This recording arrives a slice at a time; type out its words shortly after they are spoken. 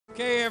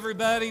Okay,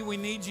 everybody, we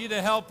need you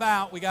to help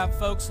out. We got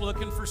folks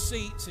looking for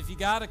seats. If you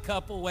got a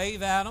couple,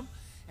 wave at them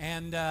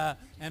and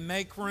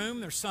make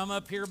room. There's some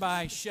up here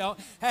by Shell.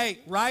 Hey,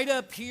 right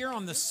up here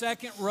on the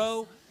second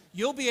row,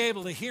 you'll be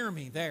able to hear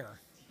me there.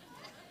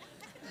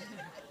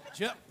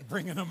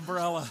 Bring an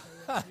umbrella.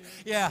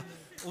 Yeah,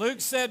 Luke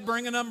said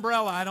bring an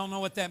umbrella. I don't know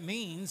what that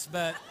means,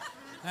 but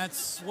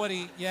that's what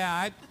he.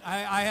 Yeah,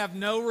 I have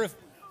no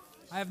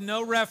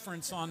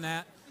reference on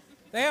that.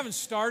 They haven't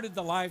started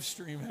the live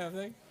stream, have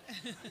they?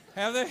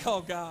 Have they?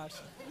 Oh, gosh.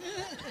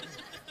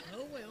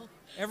 Oh, well.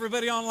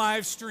 Everybody on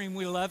live stream,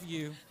 we love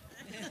you.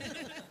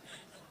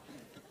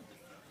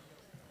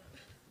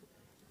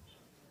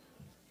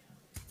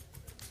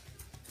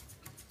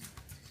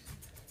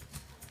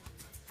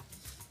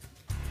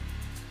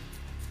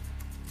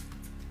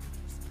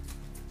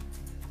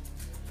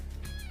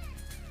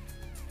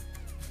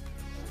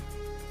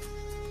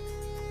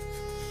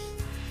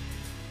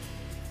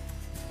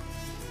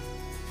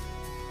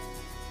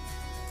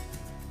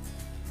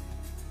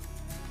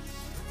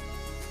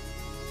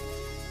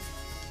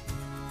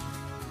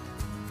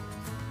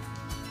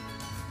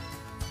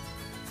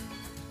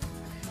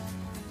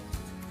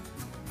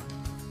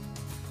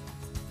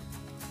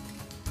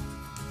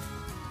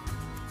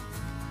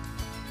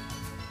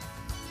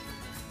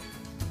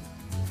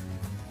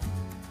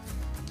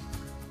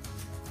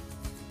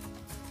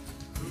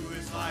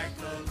 Like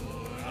the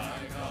Lord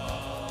our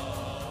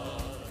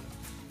God,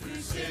 who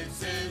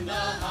sits in the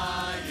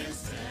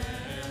highest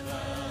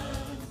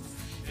heavens,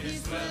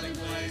 his dwelling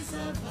place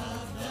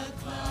above the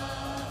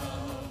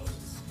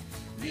clouds.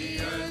 The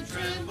earth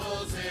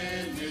trembles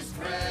in his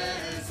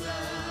presence.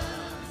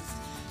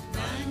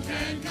 None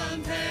can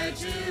compare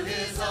to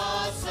his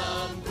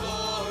awesome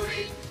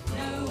glory.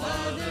 No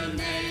other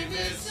name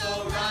is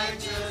so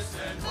righteous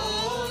and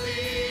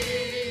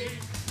holy.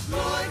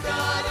 Lord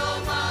God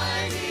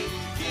Almighty,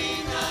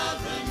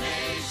 of the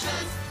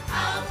nations,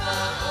 Alpha,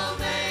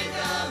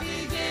 Omega,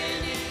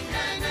 beginning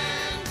and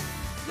end.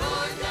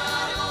 Lord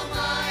God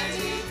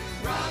Almighty,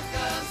 rock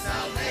of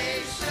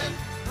salvation,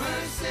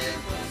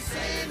 merciful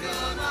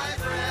Savior, my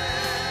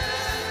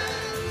friend.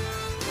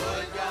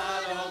 Lord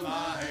God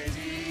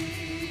Almighty,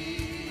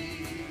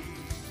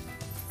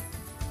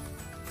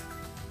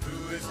 who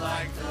is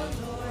like the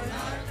Lord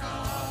our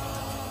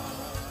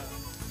God,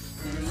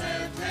 who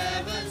left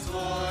heaven's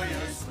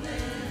glorious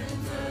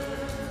splendor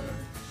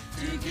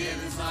to give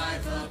his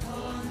life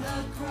upon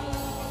the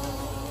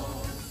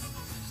cross,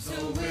 so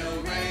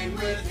we'll reign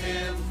with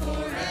him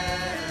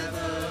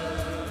forever.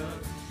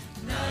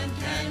 None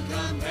can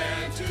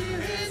compare to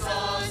his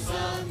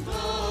awesome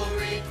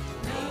glory.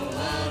 No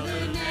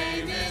other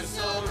name is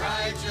so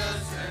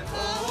righteous and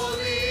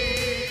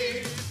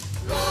holy.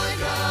 Lord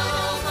God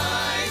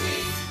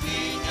Almighty,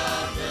 King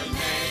of the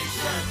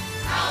nations,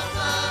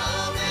 Alpha,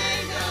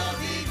 Omega,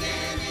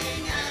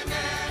 beginning and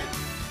end.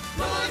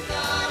 Lord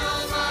God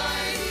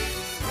Almighty,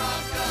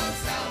 rock of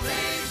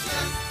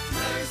salvation,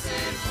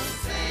 merciful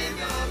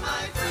Savior,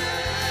 my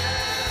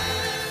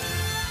friend.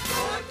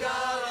 Lord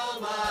God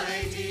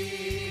Almighty.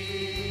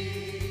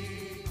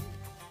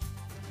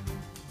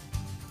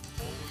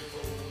 Holy,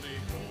 holy,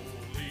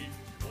 holy,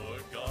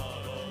 Lord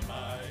God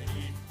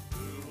Almighty,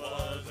 who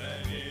was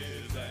and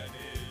is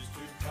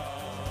to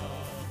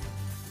come.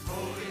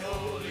 Holy,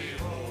 holy,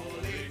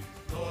 holy,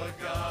 Lord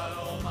God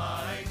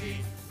Almighty,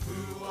 who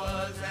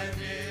was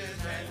and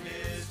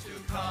is to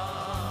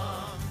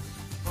come.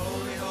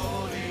 Holy,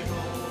 holy,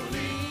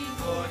 holy,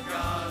 Lord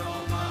God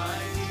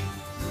Almighty,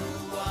 who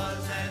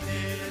was and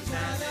is to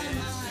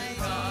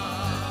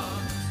come.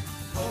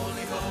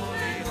 Holy,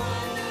 holy,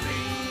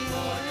 holy,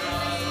 Lord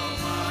God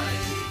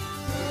Almighty,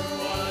 who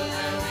was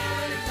and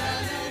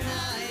is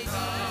to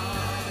come.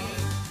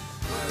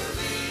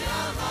 Worthy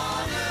of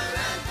honor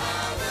and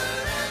power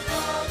and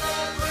all the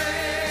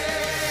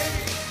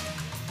praise.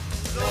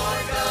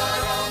 Lord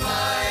God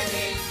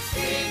Almighty,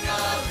 King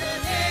of the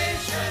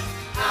nations,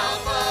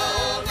 Alpha,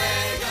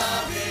 Omega,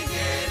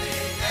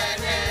 beginning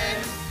and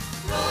end.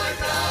 Lord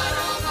God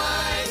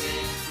Almighty,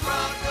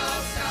 rock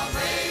of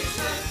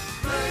salvation,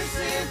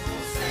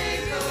 merciful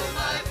Savior,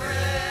 my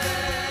friend.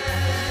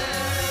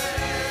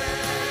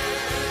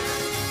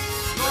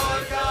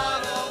 Lord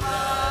God Almighty,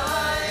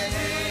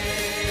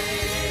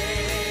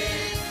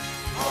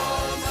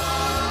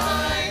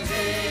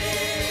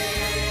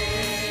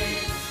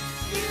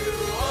 you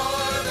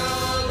are the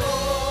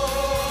Lord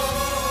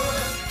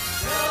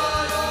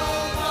God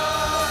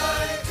Almighty.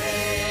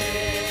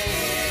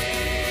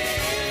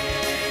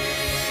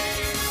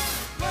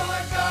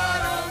 Lord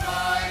God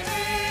Almighty.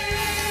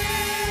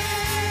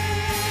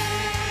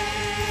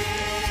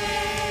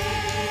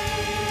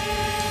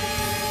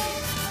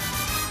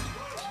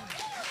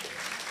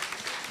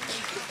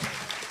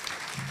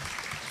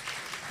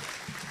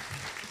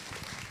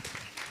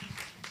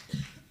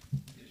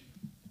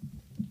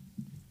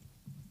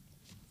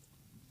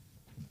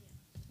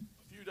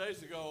 A few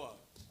days ago,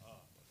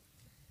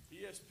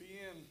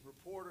 ESPN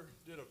reporter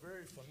did a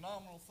very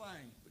phenomenal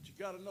thing, but you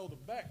got to know the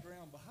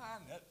background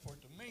behind that for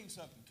it to mean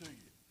something to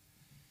you.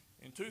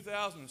 In In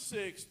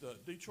 2006, the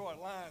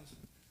Detroit Lions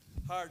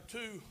hired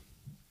two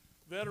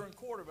veteran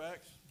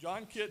quarterbacks,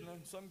 John Kitna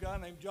and some guy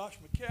named Josh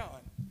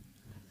McCowan,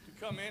 to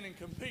come in and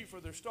compete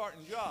for their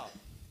starting job.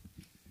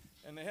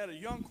 And they had a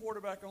young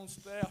quarterback on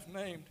staff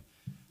named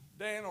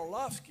Dan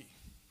Orlovsky.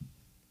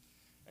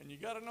 And you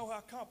got to know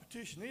how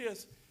competition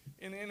is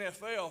in the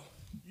NFL.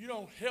 You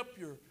don't help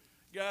your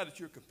guy that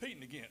you're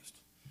competing against.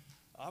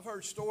 I've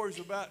heard stories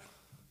about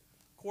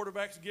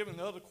quarterbacks giving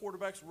the other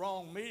quarterbacks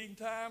wrong meeting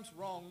times,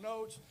 wrong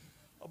notes,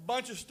 a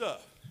bunch of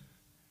stuff.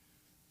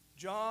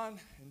 John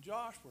and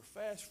Josh were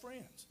fast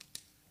friends,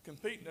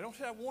 competing. They don't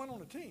have one on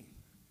the team.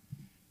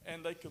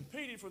 And they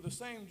competed for the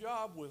same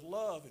job with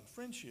love and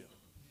friendship.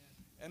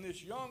 And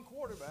this young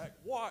quarterback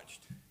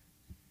watched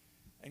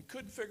and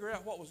couldn't figure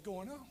out what was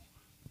going on.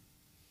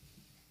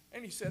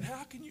 And he said,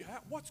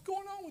 what's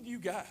going on with you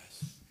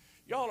guys?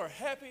 Y'all are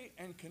happy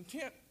and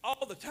content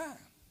all the time.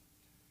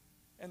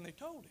 And they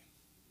told him.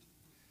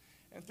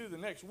 And through the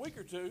next week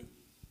or two,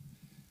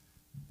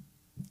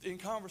 in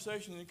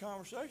conversation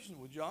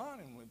with John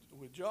and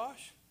with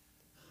Josh,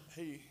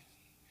 he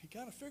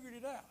kind of figured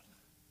it out.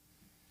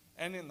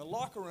 And in the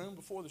locker room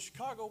before the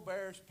Chicago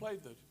Bears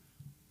played the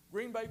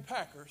Green Bay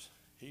Packers,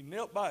 he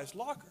knelt by his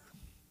locker.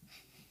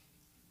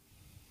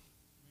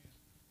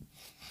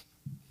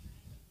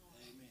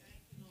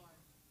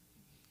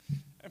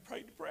 And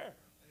prayed the prayer.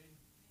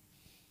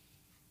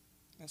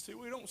 And see,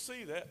 we don't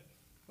see that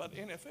by the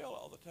NFL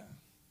all the time.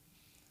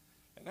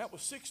 And that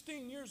was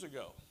 16 years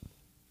ago.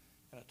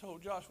 And I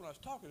told Josh when I was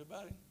talking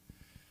about him,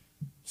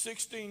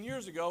 16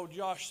 years ago,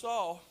 Josh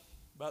saw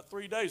about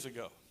 3 days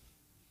ago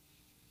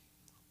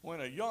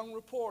when a young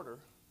reporter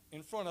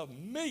in front of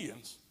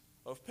millions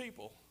of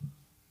people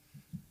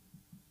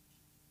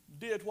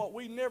did what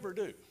we never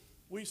do.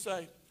 We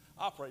say,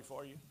 I'll pray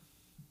for you.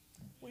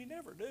 We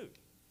never do.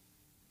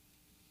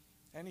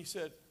 And he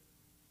said,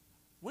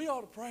 we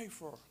ought to pray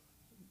for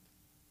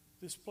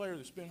this player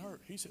that's been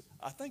hurt. He said,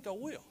 I think I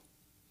will.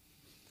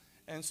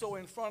 And so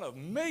in front of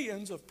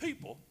millions of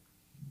people,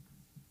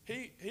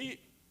 he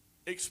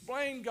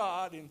explained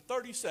God in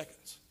 30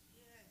 seconds.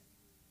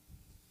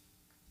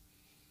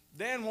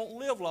 Dan won't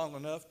live long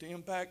enough to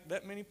impact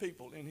that many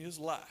people in his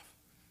life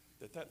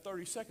that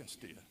 30 seconds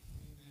did.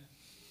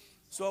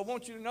 So I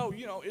want you to know,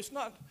 it's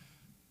not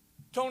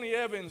Tony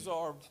Evans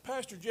or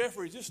Pastor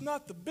Jeffries. It's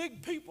not the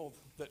big people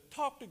that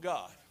talk to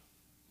God.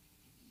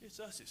 It's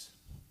us. It's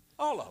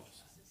all of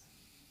us.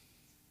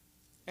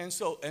 And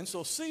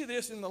so see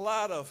this in the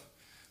light of,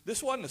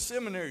 this wasn't a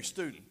seminary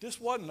student. This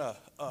wasn't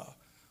a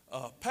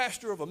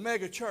pastor of a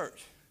mega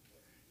church.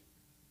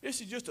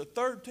 This is just a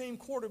third-team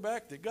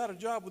quarterback that got a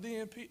job with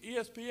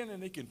ESPN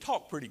and he can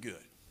talk pretty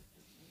good.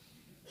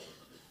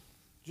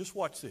 Just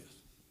watch this.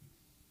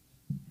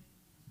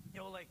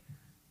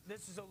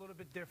 This is a little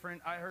bit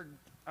different.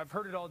 I've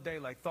heard it all day,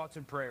 like thoughts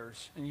and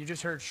prayers. And you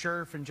just heard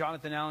Scherf and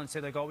Jonathan Allen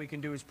say, all we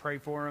can do is pray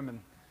for him. And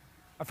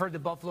I've heard the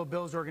Buffalo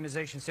Bills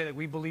organization say that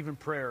we believe in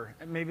prayer.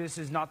 And maybe this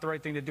is not the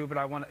right thing to do,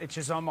 but it's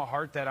just on my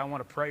heart that I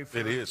want to pray for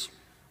it is.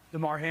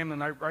 Damar Hamlin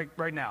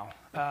right now.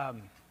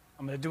 I'm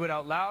going to do it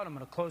out loud. I'm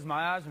going to close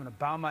my eyes. I'm going to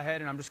bow my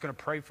head, and I'm just going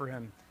to pray for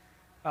him.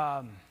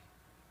 God,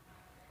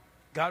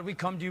 we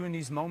come to you in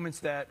these moments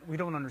that we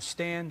don't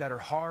understand, that are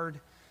hard,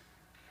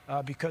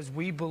 because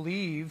we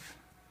believe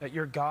that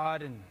you're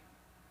God, and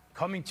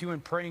coming to you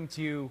and praying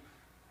to you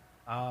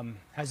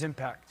has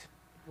impact.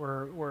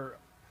 We're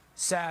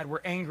sad,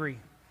 we're angry,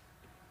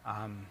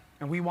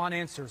 and we want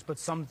answers, but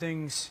some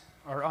things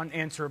are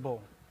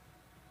unanswerable.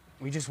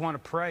 We just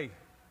want to pray,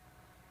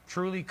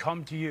 truly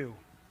come to you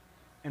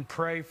and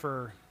pray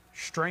for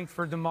strength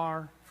for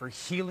Damar, for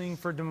healing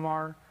for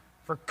Damar,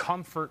 for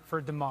comfort for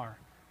Damar,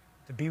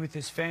 to be with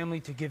his family,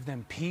 to give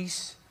them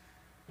peace.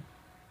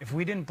 If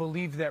we didn't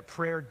believe that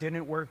prayer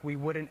didn't work, we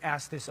wouldn't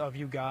ask this of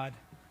you, God.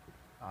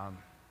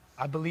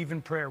 I believe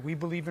in prayer. We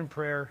believe in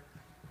prayer.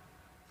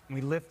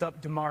 We lift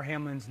up Damar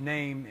Hamlin's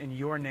name in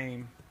your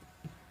name.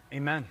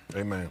 Amen.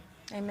 Amen.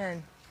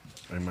 Amen.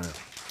 Amen.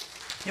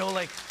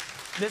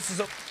 This is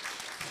a...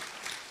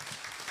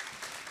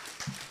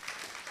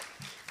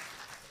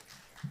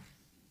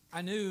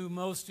 I knew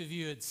most of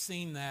you had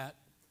seen that,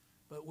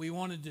 but we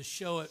wanted to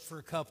show it for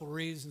a couple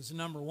reasons.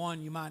 Number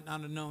one, you might not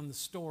have known the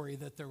story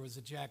that there was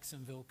a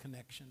Jacksonville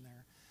connection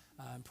there.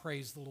 And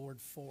praise the Lord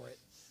for it.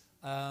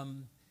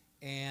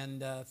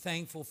 And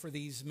thankful for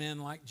these men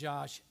like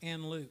Josh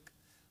and Luke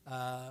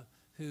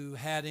who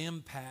had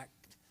impact.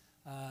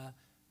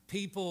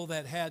 People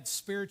that had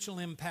spiritual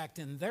impact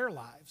in their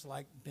lives,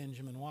 like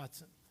Benjamin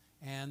Watson.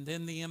 And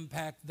then the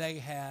impact they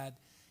had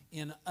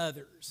in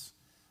others.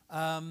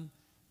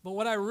 But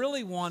what I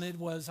really wanted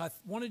was I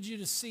wanted you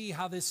to see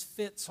how this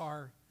fits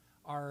our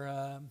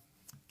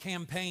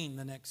campaign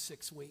the next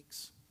 6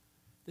 weeks.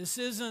 This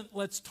isn't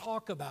let's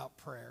talk about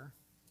prayer.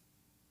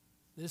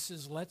 This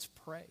is let's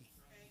pray.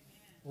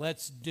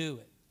 Let's do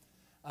it.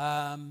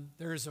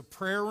 There's a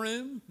prayer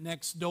room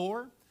next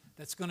door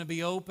that's going to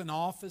be open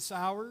office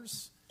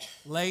hours.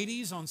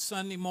 Ladies, on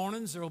Sunday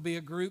mornings, there will be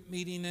a group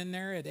meeting in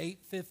there at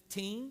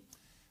 8:15.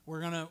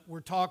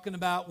 we're talking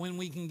about when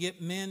we can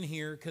get men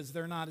here because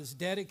they're not as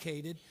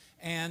dedicated,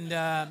 and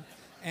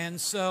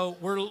so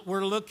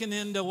we're looking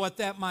into what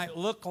that might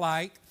look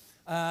like.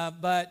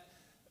 But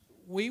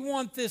we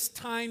want this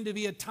time to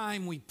be a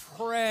time we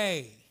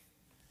pray.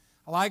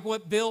 I like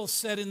what Bill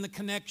said in the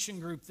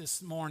connection group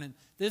this morning.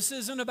 This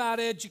isn't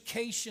about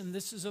education.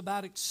 This is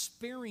about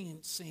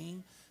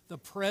experiencing the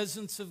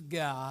presence of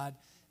God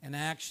and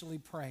actually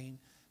praying.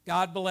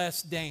 God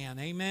bless Dan,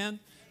 amen,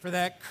 for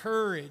that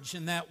courage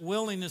and that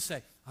willingness to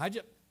say, I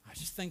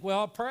just think, well,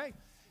 I'll pray.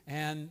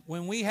 And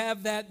when we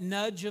have that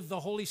nudge of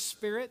the Holy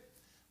Spirit,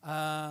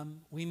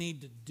 we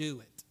need to do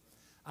it.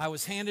 I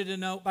was handed a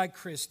note by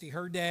Christy,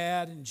 her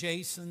dad, and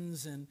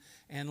Jason's,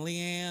 and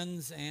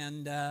Leanne's,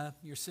 and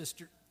your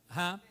sister,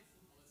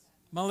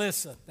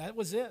 Melissa. That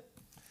was it.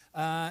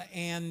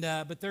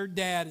 But their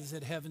dad is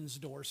at heaven's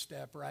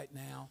doorstep right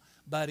now,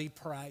 Buddy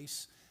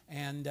Price.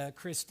 And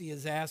Christy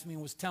has asked me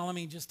and was telling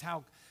me just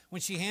how,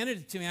 when she handed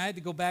it to me, I had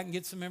to go back and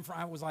get some info.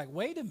 I was like,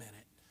 wait a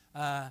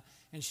minute.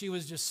 And she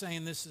was just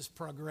saying this has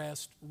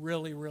progressed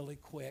really, really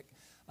quick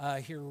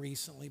here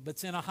recently. But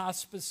it's in a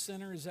hospice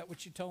center. Is that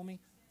what you told me?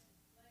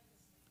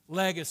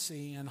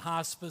 Legacy, and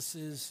hospice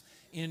is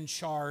in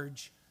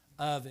charge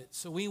of it.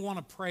 So we want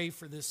to pray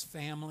for this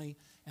family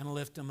and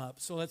lift them up.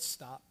 So let's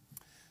stop.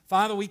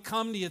 Father, we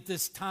come to you at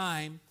this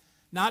time,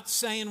 not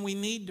saying we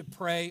need to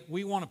pray.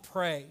 We want to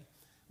pray.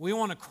 We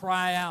want to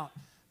cry out.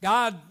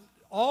 God,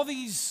 all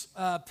these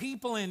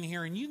people in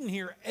here, and you can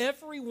hear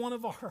every one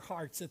of our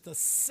hearts at the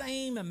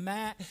same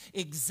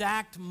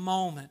exact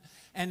moment,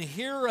 and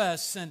hear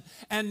us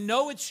and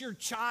know it's your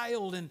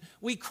child, and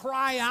we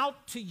cry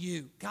out to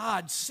you.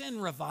 God,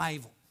 send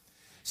revival.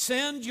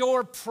 Send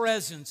your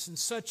presence in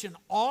such an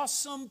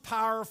awesome,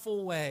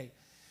 powerful way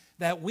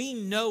that we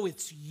know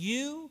it's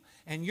you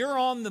and you're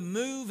on the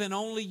move, and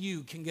only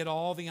you can get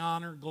all the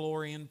honor,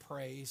 glory, and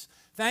praise.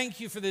 Thank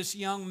you for this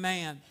young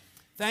man.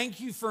 Thank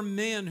you for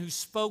men who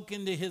spoke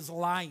into his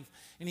life,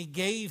 and he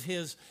gave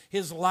his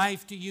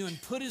life to you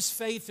and put his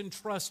faith and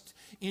trust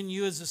in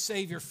you as a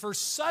Savior for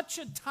such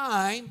a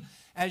time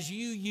as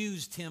you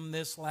used him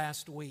this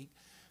last week.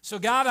 So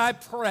God, I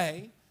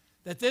pray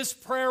that this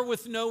prayer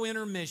with no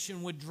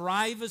intermission would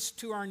drive us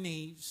to our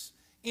knees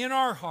in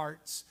our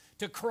hearts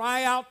to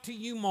cry out to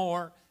you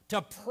more,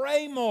 to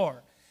pray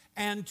more,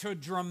 and to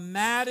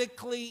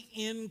dramatically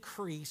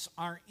increase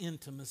our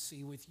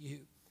intimacy with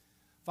you.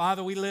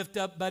 Father, we lift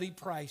up Buddy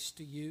Price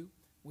to you.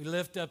 We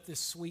lift up this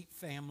sweet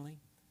family.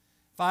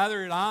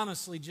 Father, it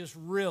honestly just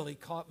really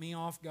caught me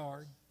off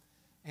guard.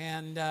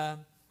 But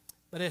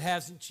it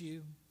hasn't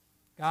you.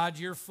 God,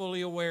 you're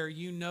fully aware.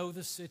 You know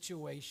the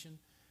situation.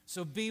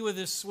 So be with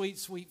this sweet,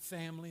 sweet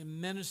family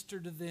and minister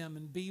to them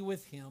and be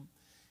with him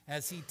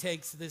as he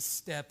takes this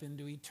step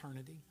into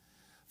eternity.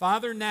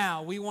 Father,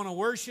 now we want to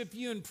worship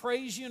you and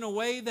praise you in a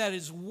way that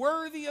is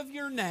worthy of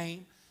your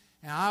name.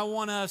 And I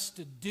want us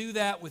to do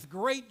that with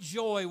great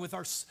joy, with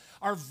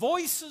our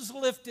voices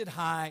lifted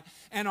high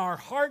and our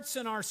hearts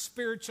and our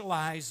spiritual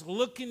eyes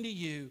looking to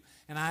you.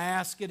 And I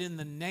ask it in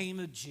the name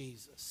of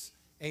Jesus.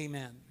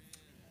 Amen.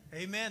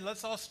 Amen.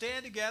 Let's all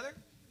stand together.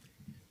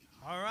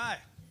 All right.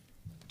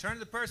 Turn to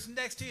the person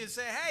next to you and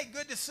say, hey,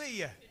 good to see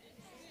you.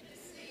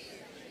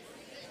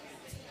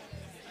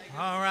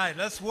 All right,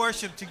 let's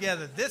worship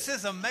together. This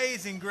is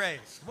Amazing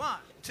Grace. 1,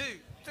 2,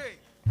 3,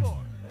 4.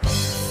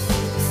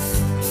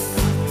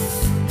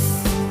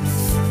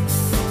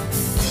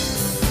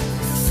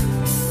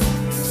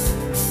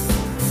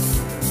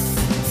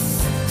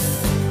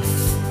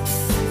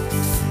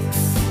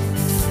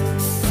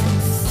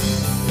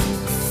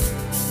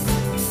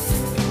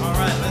 All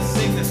right, let's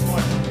sing this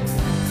morning.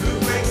 Who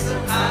breaks the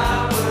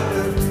power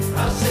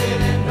of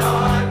sin and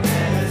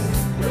darkness?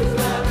 Whose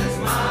love is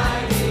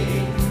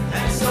mighty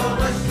and so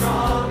much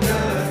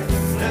stronger?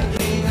 The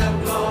King of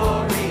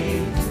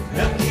glory,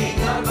 the King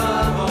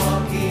above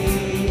all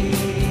kings.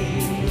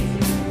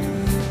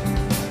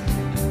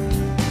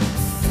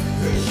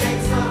 Who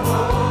shakes the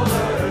whole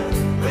earth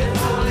with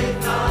holy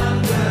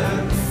thunder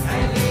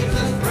and leaves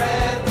us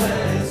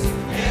breathless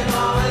in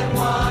awe and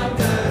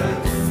wonder?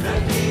 The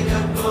King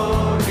of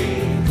glory,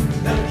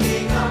 the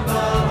King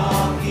above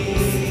all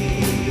kings.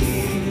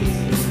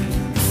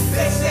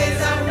 This is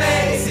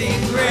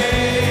amazing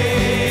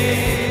grace.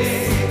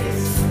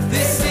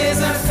 This is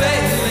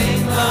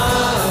unfailing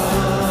love.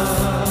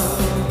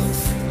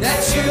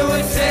 That you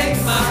would take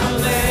my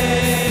place.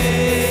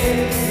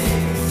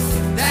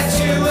 That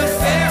you would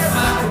bear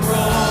my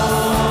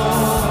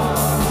cross.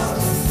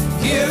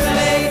 You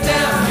laid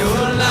down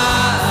your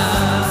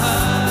life.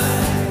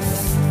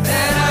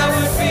 That I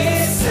would be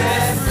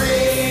set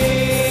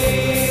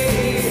free.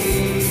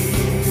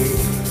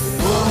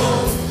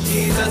 Oh,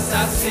 Jesus, I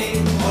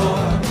sing for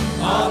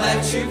all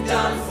that you've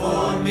done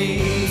for me.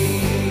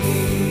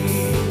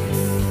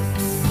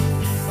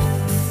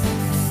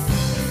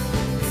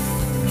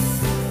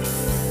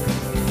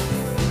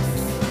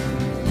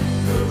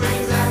 Who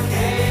brings that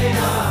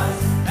chaos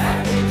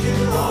back into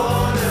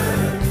order?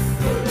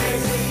 Who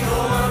makes the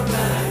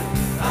orphan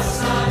a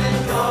son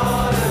and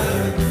daughter?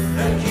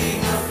 The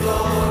King of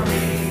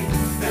glory,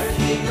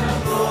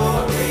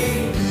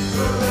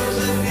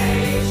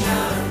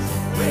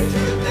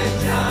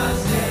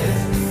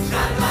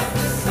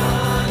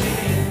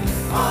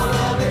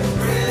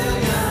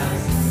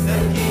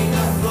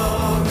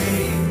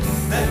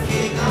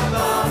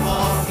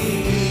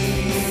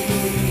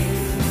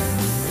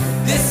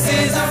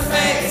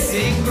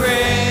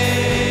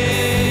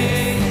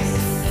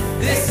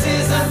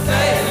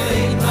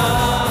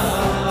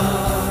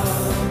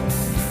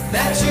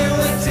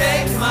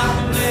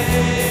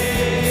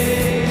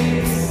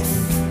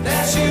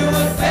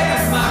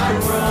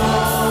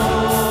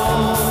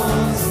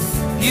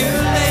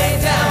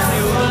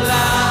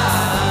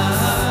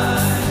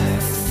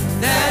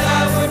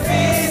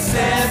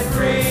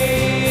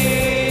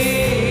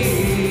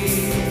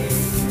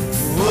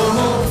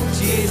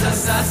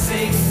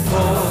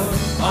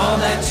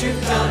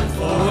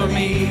 for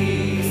me.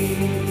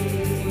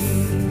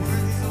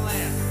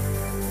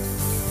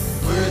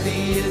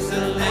 Worthy is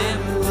the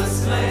Lamb who was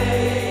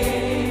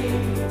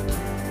slain.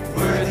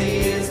 Worthy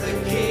is the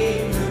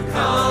King who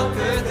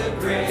conquered the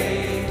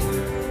grave.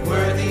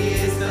 Worthy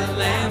is the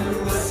Lamb who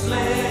was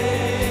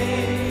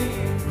slain.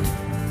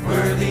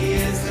 Worthy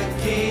is the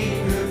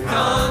King who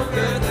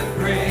conquered the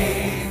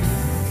grave.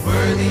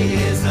 Worthy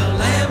is the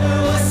Lamb who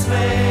was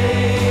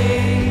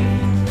slain.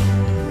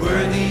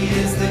 Worthy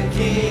is the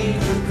King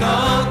who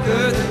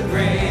conquered the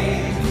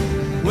grave.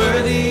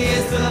 Worthy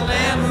is the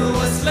Lamb who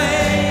was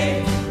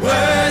slain.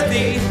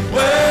 Worthy,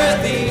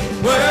 worthy,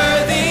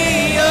 worthy.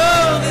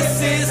 Oh, this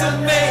is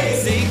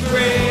amazing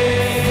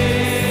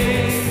grace.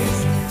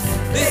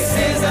 This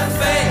is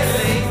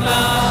unfailing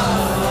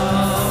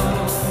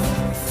love.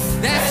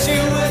 That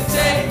you would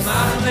take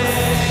my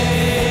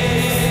name.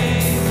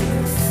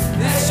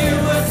 That you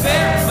would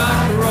bear my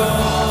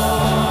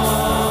cross.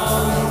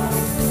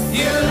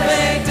 You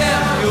laid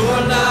down your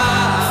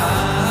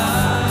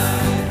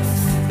life.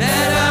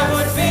 That I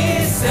would be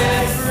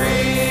set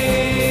free.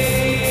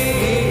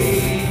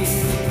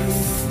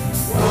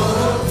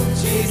 Oh,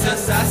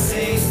 Jesus, I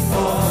sing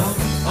for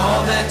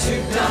all that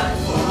you've done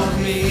for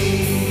me.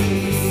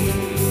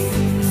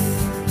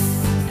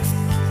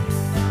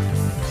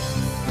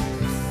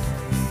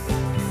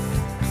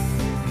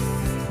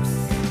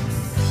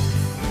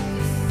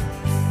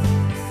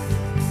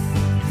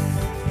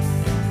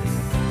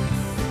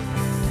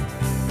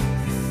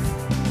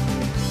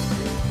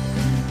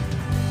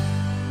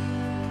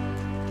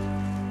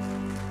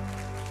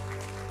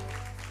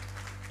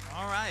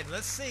 All right,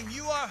 let's sing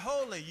You Are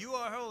Holy, You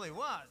Are Holy.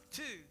 1,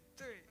 2,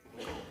 3.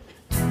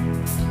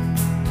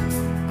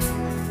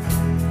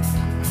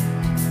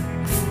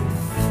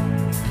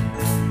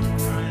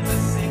 All right,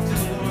 let's sing to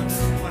the Lord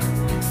this morning.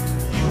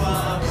 You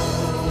are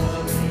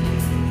holy.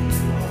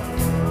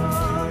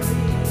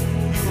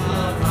 You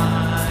are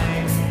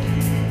mighty.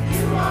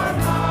 You are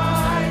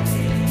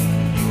mighty.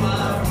 You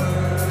are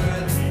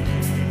worthy.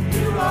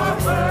 You are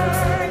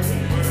worthy.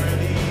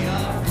 Worthy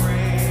of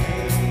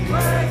praise.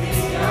 Worthy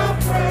of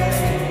praise.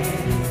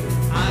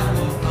 I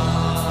will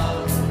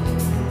follow.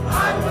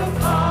 I will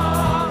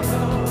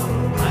follow.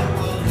 I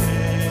will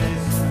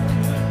listen.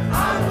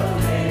 I will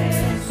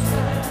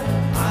listen.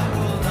 I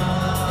will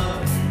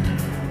love you.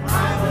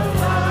 I will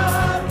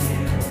love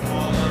you.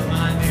 All of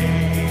my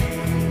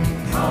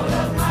days. All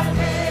of my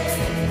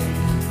days.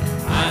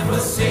 I will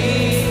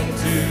sing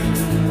to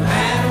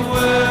and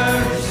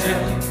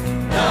worship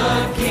the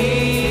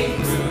King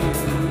who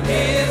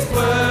is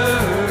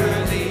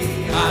worthy.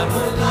 I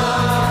will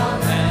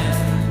love and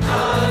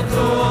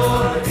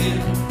adore him.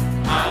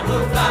 I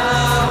will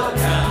bow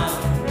down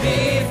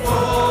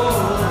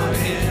before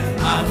him.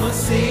 I will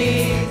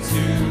sing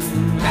to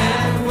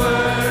and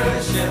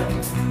worship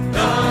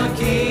the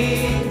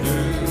King who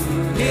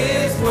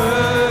is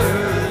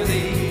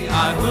worthy. I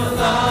will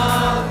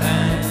love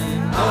and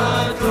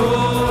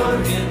adore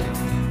him.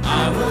 I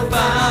will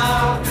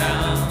bow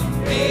down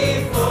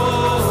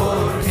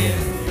before him.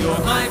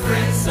 You're my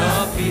Prince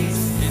of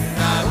Peace, and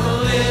I will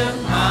live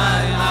my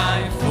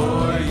life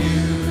for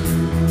you.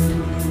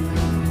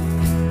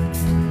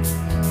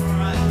 All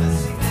right, let's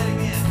sing that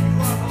again.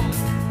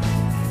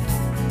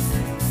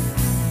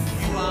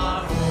 You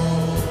are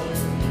holy.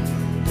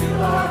 You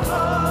are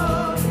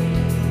holy.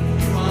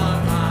 You are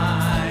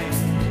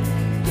mighty.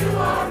 You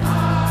are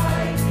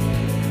mighty.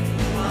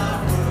 You are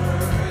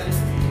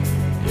worthy.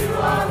 You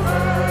are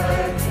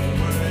worthy.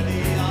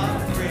 Worthy of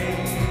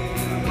praise.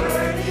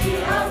 Worthy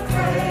of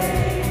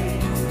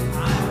praise.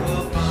 I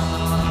will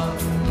follow.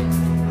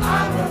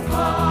 I will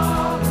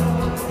follow.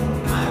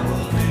 I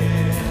will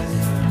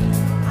listen.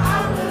 I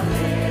will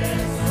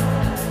listen.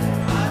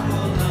 I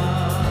will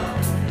love.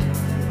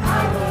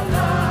 I will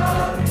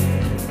love you.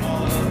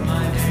 All of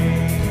my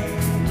days.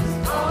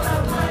 All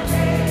of my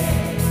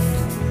days.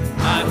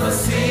 I will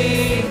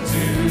sing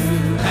to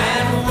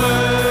and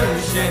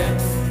worship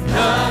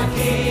the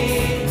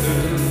King who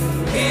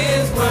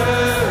is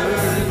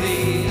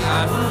worthy. I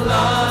will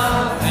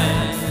love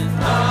and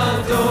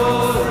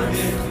adore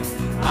him.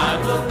 I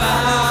will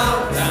bow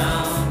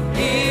down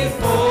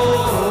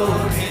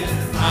before him.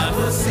 I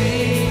will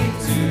sing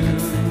to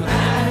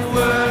and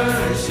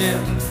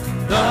worship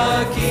the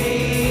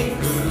King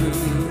who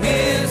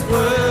is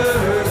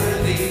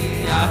worthy.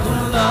 I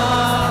will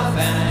love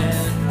and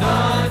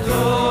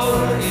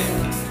adore him.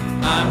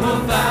 I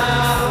will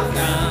bow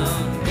down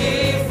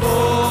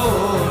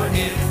before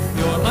him.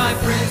 You're my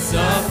Prince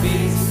of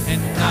Peace,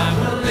 and I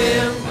will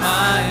live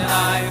my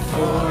life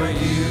for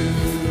you.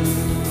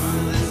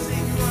 Let's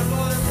sing You Are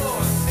Lord of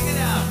Lords. Sing it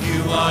out. You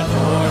are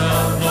Lord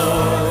of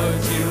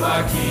Lords. You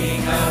are King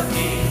of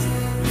Kings.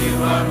 You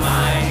are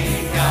mighty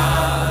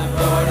God,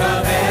 Lord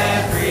of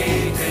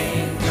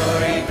everything.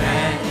 You're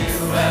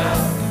Emmanuel.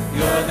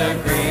 You're the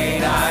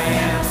great I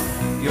am.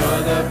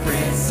 You're the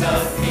Prince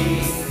of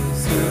Peace.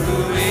 Who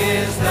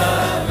is the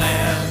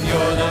Lamb?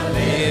 You're the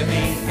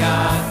living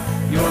God.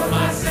 You're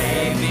my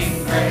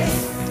saving grace.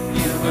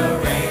 You will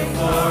reign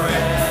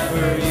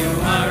forever. You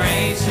are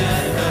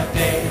ancient of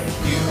days.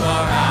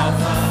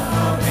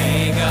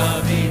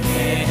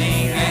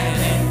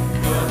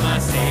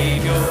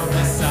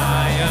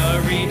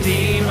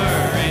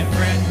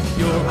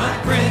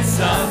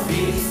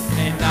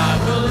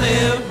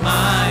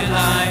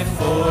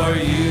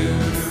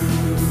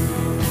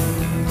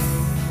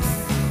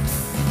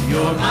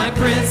 You're my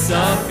Prince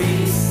of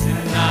Peace,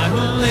 and I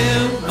will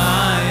live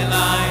my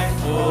life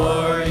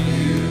for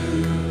you.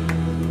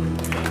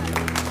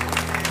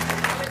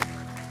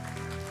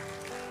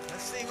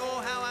 Let's sing,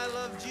 oh, how I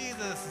love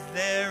Jesus.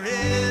 There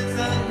is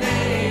a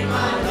name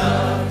I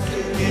love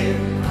to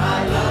give,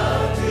 I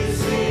love to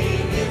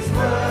sing its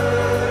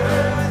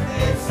word.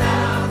 It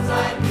sounds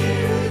like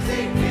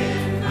music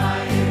in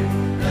my ear,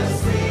 the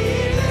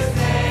sweetest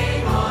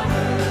name on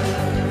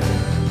earth.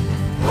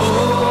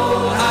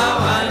 Oh, how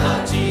I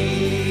love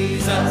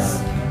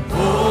Jesus.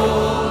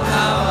 Oh,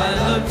 how I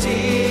love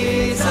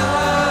Jesus.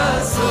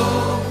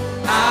 Oh,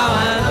 how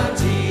I love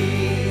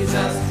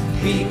Jesus.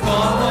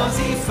 Because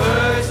he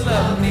first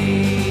loved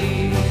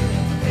me.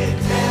 It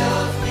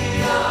tells me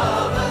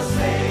of a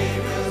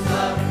Savior's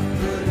love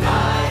who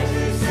died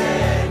to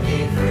set me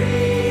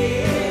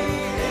free.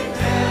 It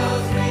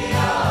tells me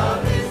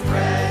of his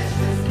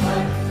precious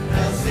blood,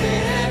 the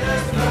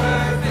sinner's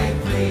perfect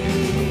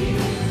plea.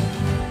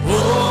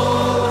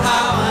 Oh,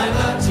 how I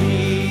love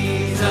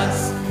Jesus.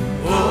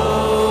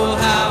 Oh,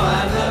 how I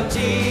love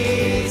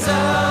Jesus.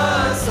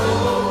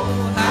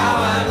 Oh, how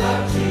I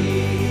love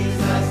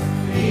Jesus.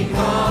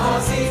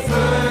 Because he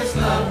first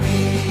loved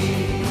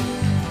me.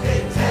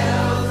 It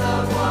tells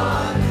of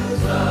one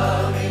whose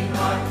loving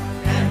heart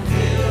can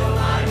fill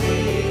my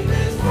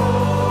deepest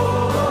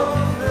woe,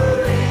 who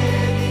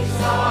in each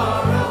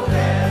sorrow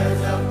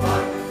bears a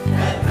part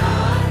that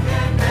none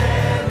can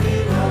bear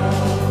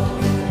below.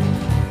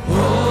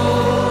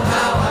 Oh,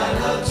 how I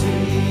love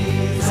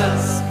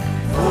Jesus.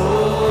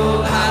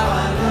 Oh, how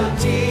I love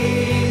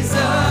Jesus.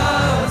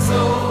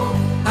 Oh,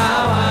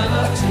 how I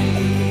love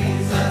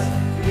Jesus.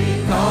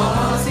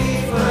 Because he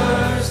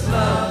first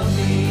loved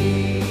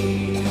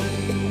me.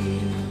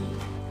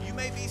 You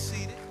may be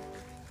seated.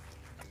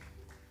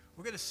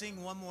 We're going to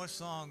sing one more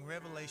song,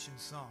 Revelation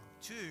song.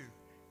 2,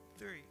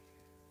 3,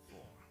 4.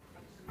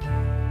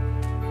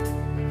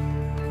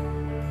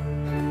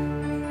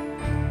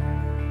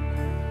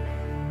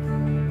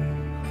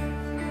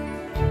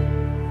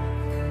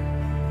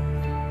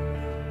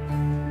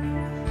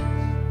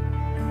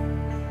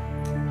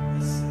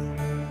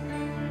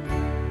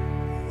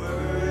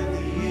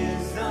 Worthy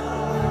is the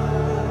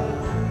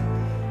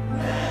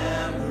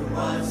Lamb who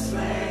was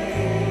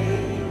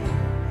slain.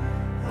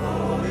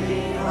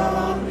 Holy,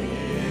 holy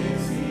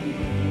is he.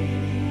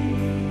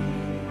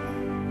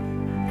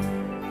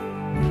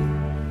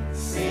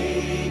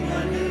 Sing a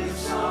new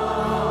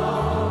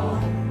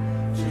song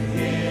to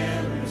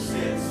him who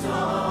sits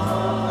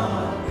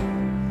on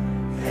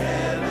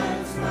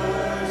heaven's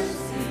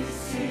mercy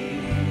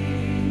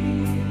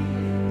seat.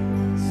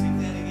 Sing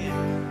that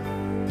again.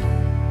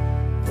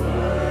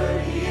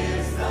 Worthy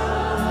is the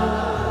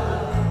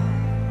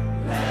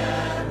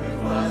Lamb who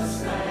was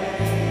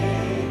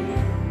slain.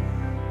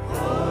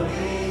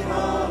 Holy,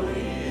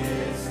 holy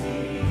is he.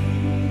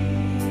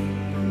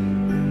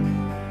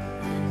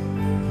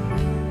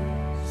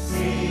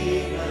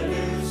 Sing a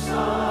new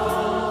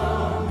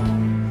song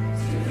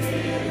to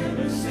him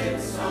who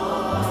sits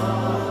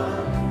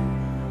on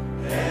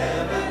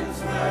heaven's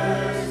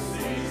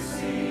mercy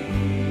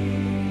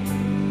seat.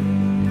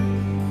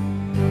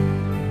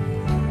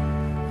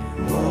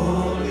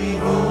 Holy,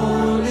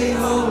 holy,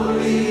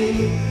 holy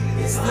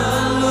is the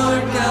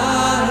Lord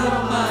God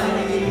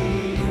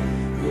Almighty,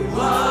 who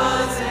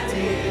was and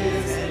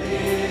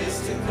is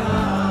to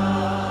come.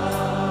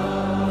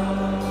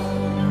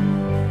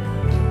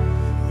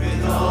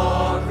 With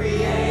all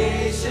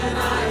creation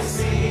I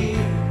sing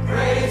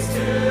praise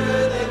to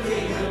the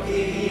King of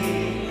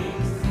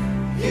Kings.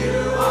 You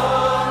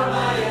are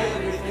my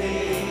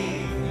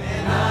everything,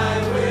 and I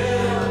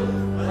will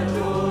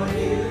adore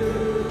you.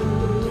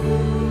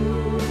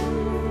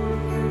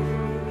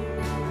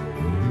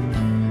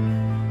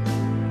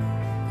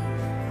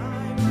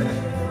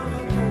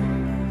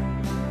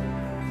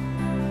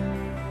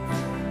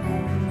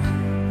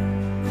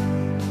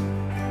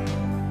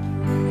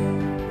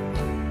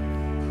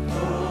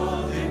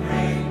 Golden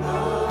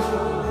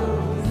rainbows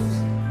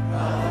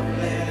of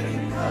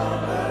living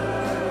color,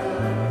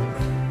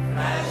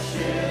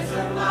 flashes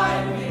of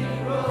lightning,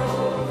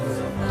 rolls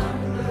of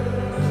thunder.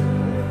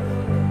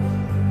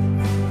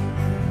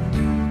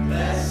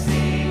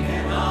 Blessing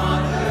and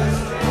honor,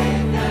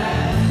 strength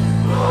and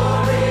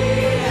glory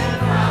and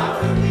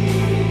power be.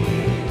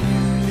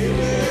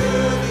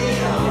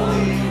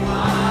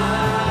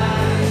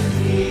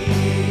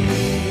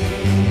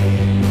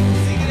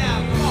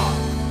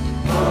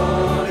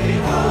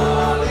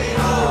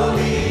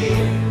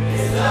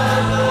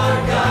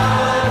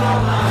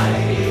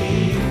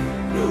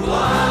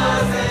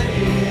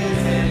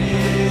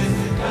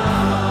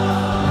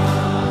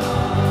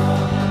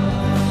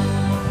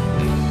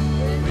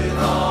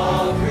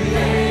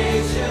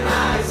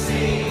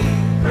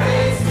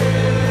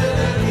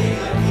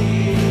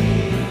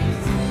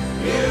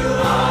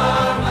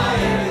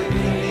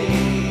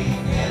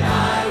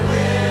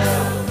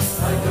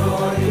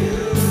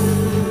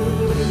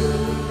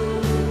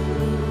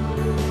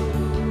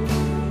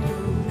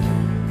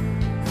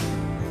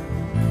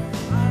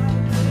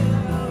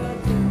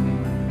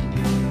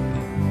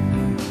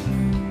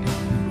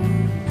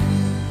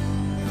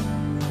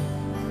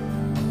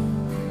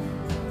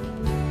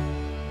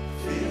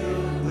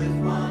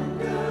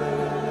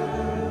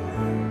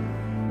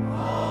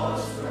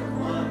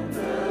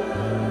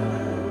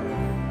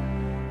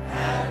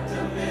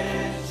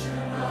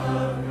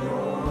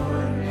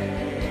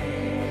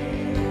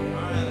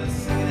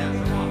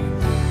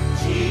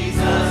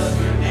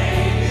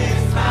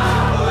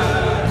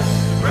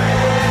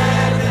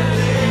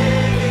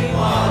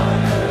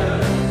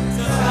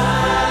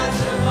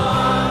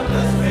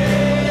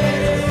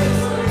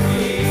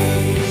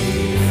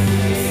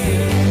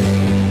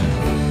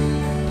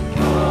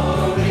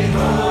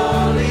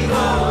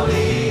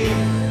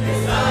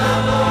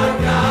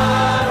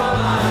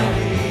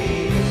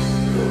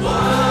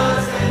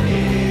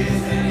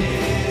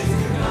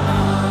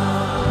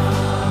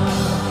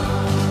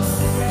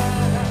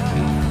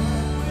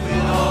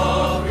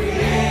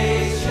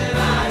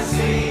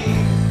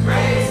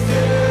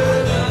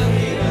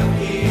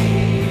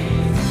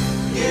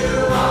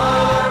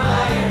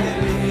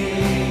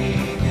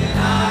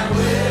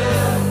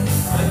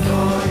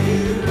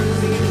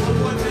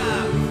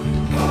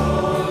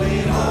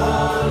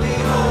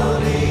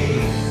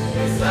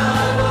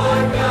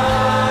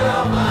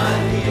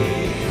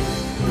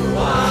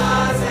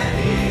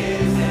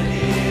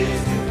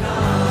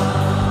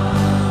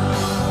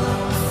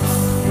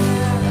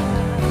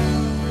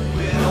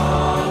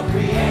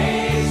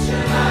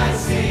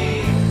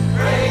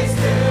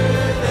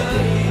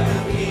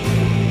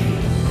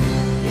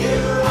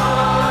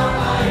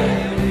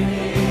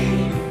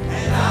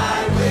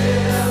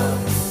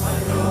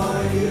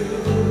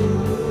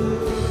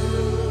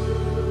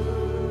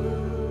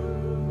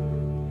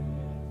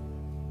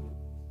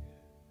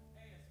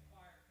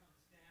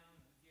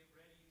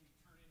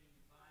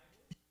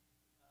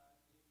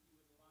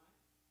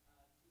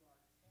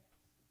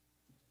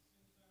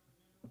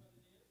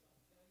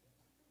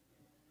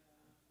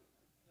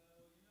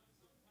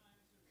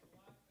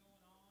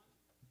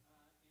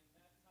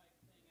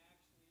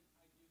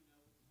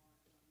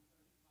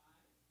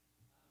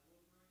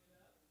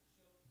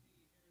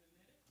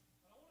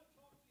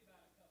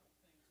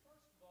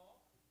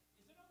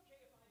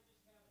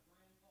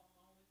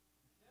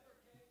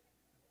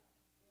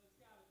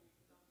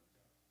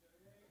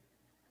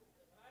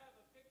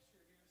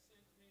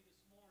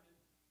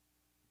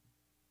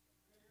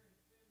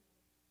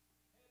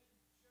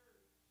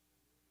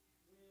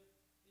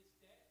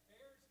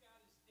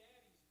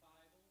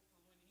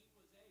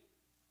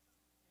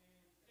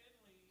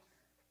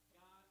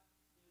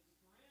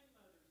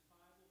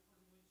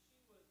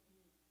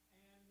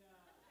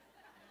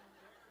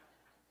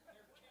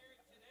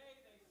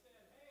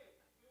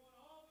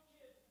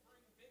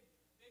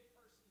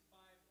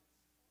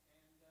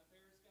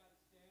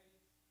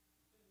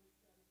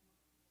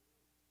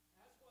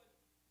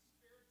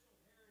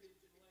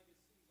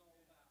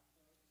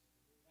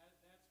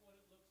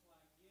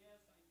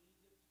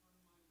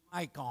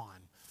 mic on.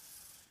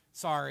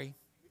 Sorry.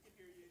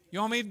 You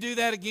want me to do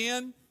that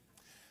again?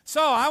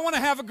 So I want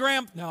to have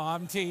a No,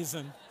 I'm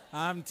teasing.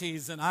 I'm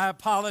teasing. I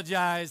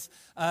apologize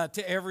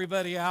to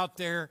everybody out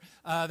there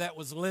that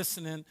was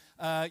listening.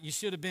 You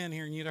should have been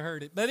here and you'd have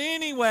heard it. But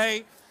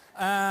anyway,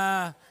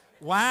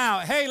 wow.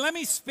 Hey, let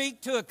me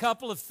speak to a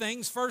couple of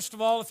things. First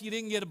of all, if you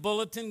didn't get a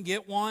bulletin,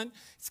 get one.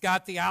 It's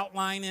got the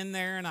outline in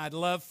there, and I'd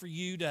love for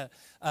you to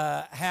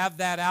have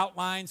that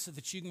outline so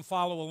that you can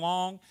follow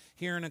along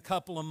here in a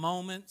couple of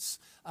moments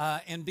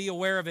and be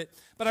aware of it.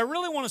 But I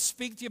really want to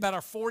speak to you about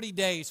our 40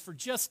 days for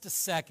just a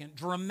second.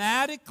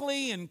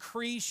 Dramatically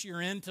increase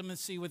your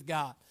intimacy with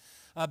God.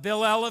 Bill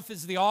Elliff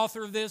is the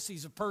author of this.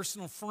 He's a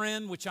personal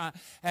friend, which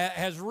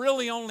has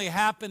really only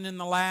happened in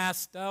the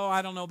last,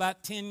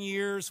 about 10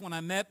 years when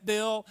I met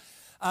Bill.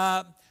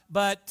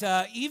 But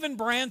even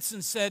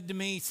Branson said to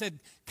me, he said,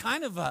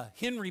 kind of a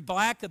Henry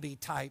Blackaby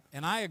type,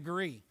 and I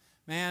agree.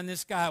 Man,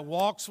 this guy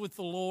walks with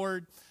the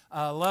Lord,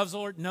 loves the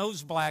Lord,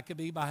 knows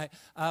Blackaby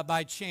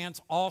by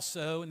chance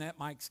also, and that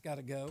mic's got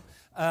to go.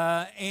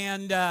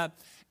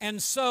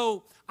 And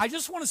so I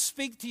just want to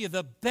speak to you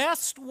the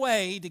best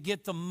way to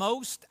get the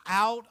most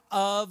out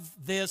of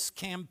this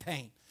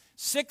campaign.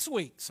 6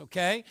 weeks,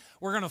 okay?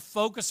 We're going to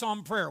focus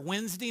on prayer.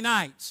 Wednesday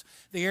nights,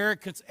 the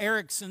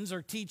Ericksons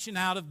are teaching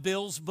out of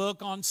Bill's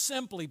book on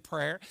simply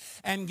prayer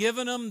and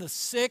giving them the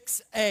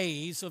 6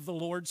 A's of the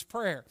Lord's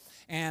Prayer.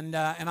 And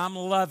I'm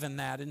loving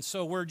that. And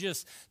so we're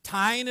just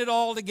tying it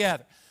all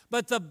together.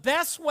 But the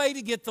best way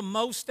to get the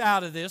most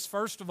out of this,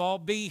 first of all,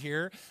 be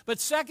here. But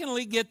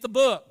secondly, get the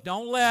book.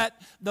 Don't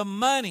let the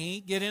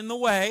money get in the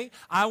way.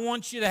 I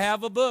want you to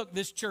have a book.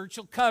 This church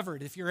will cover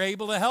it. If you're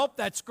able to help,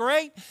 that's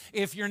great.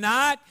 If you're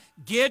not,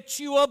 get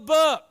you a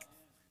book.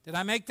 Did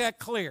I make that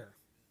clear?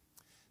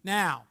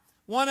 Now,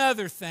 one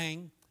other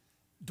thing.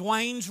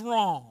 Dwayne's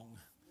wrong.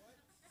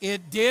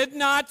 It did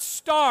not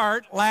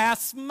start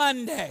last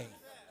Monday.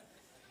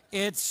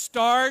 It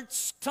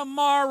starts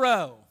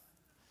tomorrow.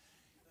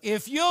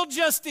 If you'll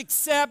just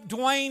accept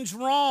Dwayne's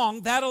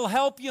wrong, that'll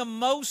help you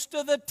most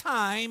of the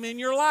time in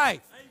your life.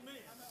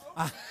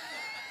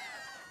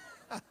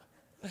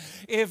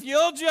 If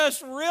you'll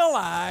just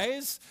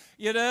realize,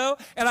 and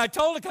I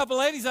told a couple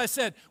ladies, I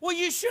said, well,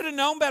 you should have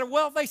known better.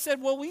 Well, they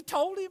said, well, we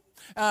told him,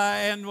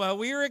 and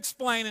we were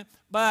explaining,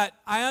 but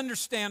I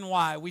understand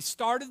why. We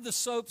started the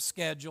soap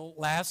schedule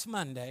last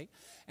Monday,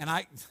 and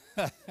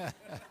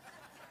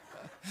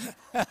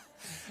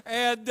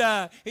and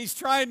he's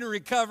trying to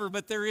recover,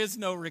 but there is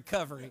no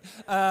recovery.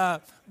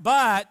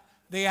 But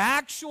the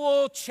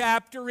actual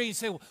chapter reading,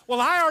 say,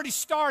 well, I already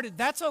started.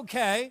 That's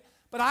okay.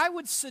 But I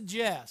would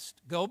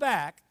suggest go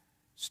back,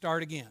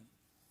 start again.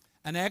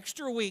 An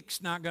extra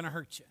week's not going to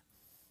hurt you.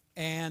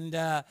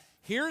 And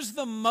here's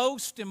the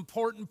most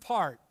important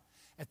part.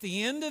 At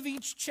the end of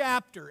each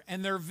chapter,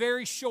 and they're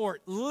very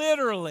short,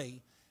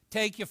 literally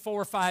take you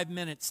 4 or 5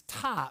 minutes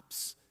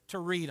tops to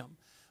read them.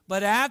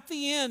 But at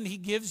the end, he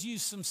gives you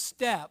some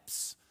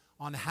steps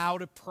on how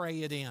to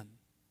pray it in.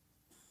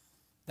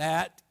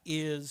 That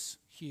is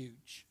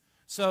huge.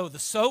 So the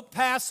soap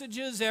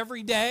passages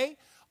every day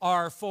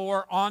are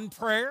on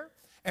prayer.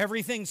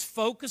 Everything's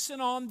focusing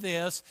on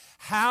this,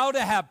 how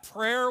to have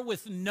prayer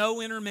with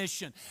no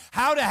intermission.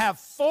 How to have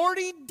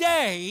 40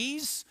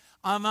 days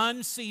of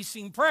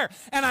unceasing prayer.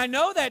 And I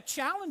know that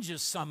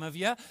challenges some of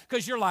you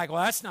because you're like,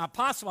 well, that's not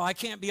possible. I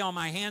can't be on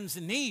my hands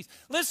and knees.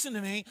 Listen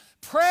to me.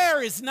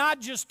 Prayer is not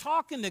just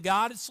talking to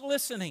God, it's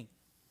listening.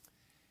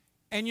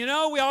 And we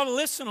ought to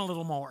listen a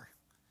little more.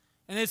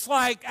 And it's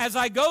like, as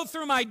I go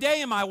through my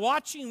day, am I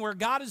watching where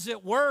God is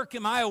at work?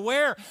 Am I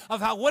aware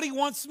of what He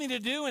wants me to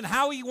do and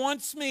how He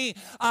wants me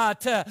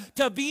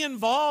to be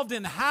involved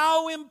and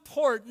how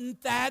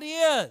important that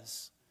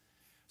is?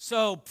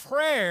 So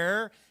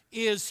prayer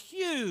is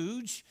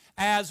huge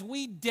as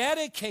we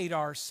dedicate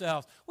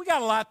ourselves. We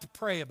got a lot to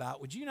pray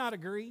about. Would you not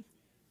agree?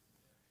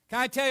 Can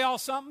I tell y'all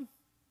something?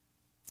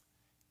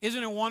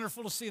 Isn't it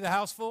wonderful to see the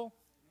house full?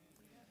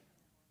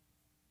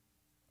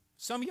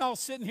 Some of y'all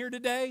sitting here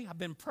today, I've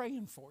been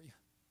praying for you.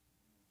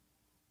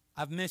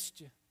 I've missed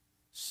you.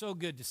 So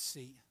good to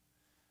see you.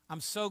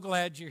 I'm so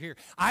glad you're here.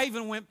 I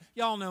even went,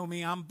 y'all know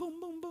me, I'm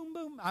boom, boom, boom,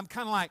 boom. I'm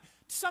kind of like,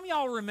 some of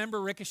y'all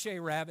remember Ricochet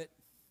Rabbit?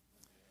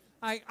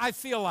 I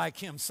feel like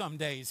him some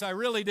days. I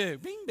really do.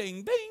 Bing,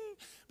 bing, bing.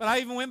 But I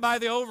even went by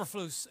the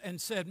overflow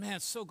and said, man,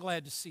 so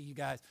glad to see you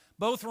guys.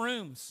 Both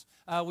rooms.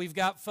 We've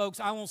got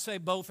folks, I won't say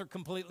both are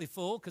completely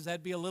full because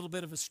that'd be a little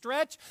bit of a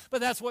stretch, but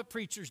that's what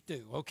preachers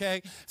do,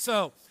 okay?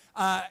 So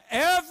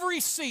every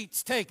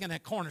seat's taken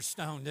at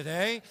Cornerstone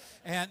today,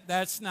 and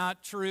that's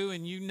not true,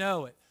 and you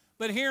know it.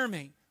 But hear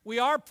me. We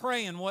are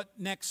praying what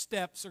next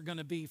steps are going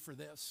to be for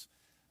this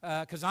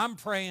because I'm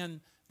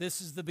praying this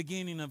is the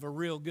beginning of a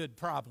real good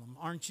problem,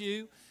 aren't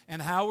you?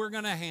 And how we're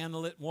going to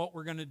handle it and what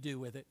we're going to do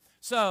with it.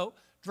 So,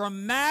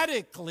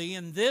 dramatically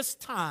in this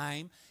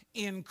time,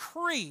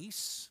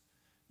 increase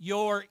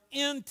your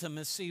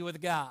intimacy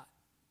with God.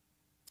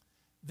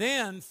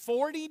 Then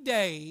 40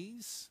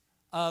 days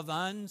of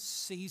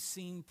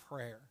unceasing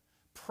prayer.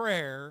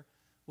 Prayer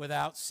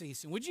without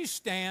ceasing. Would you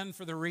stand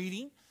for the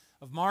reading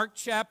of Mark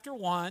chapter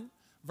 1,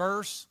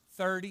 verse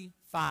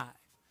 35.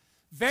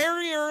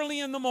 Very early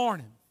in the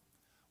morning,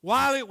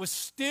 while it was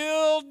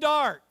still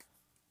dark.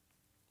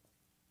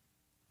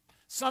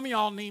 Some of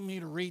y'all need me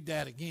to read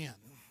that again.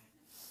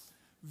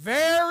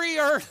 Very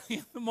early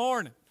in the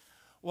morning,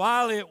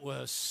 while it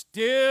was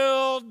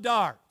still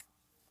dark,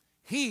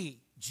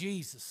 he,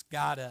 Jesus,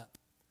 got up,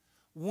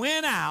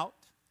 went out,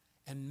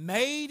 and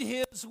made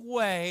his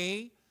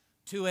way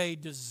to a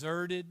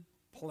deserted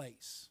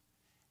place.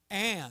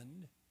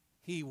 And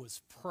he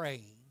was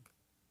praying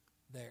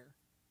there.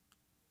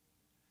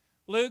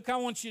 Luke, I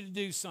want you to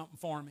do something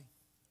for me.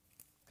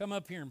 Come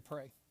up here and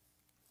pray.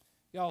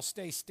 Y'all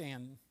stay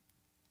standing.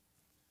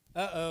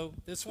 Uh-oh,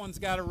 this one's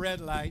got a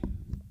red light.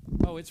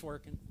 Oh, it's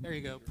working. There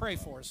you go. Pray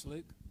for us,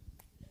 Luke.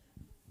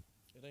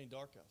 It ain't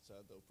dark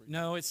outside, though. Preacher.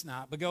 No, it's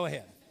not, but go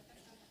ahead.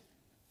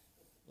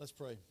 Let's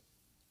pray.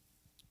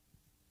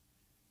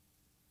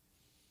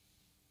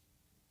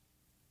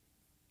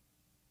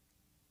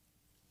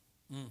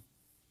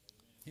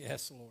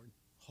 Yes, Lord.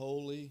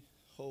 Holy,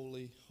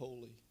 holy,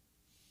 holy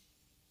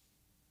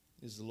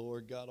is the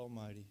Lord God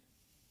Almighty,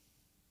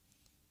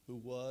 who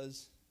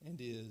was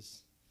and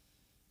is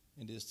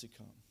to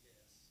come.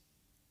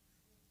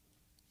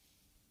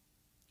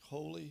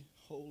 Holy,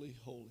 holy,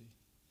 holy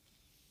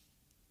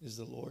is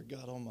the Lord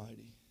God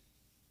Almighty,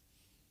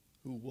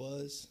 who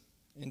was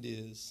and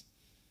is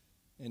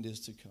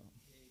to come.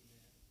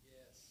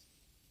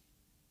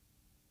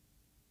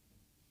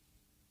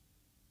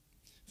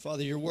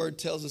 Father, your word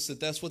tells us that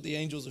that's what the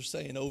angels are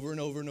saying over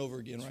and over and over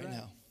again right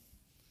now.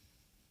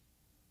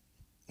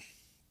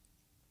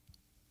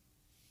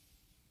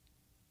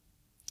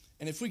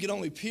 And if we could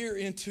only peer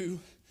into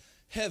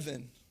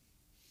heaven,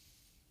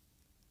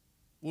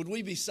 would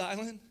we be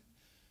silent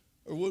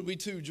or would we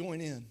too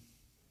join in?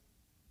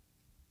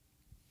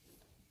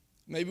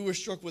 Maybe we're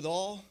struck with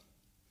awe.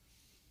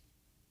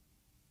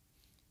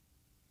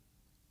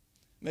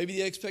 Maybe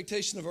the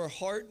expectation of our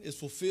heart is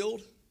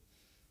fulfilled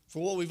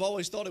for what we've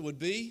always thought it would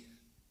be.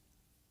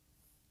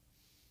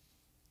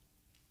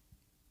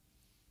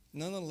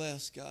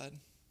 Nonetheless, God,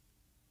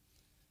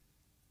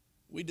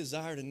 we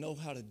desire to know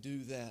how to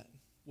do that,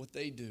 what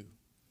they do.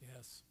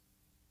 Yes.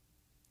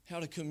 How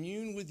to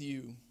commune with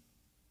you.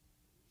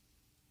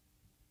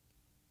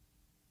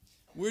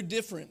 We're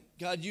different.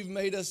 God, you've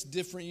made us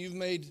different. You've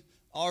made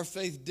our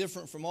faith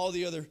different from all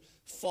the other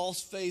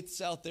false faiths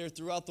out there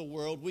throughout the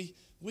world.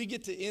 We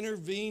get to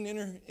intervene,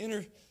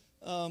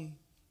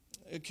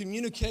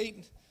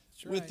 communicate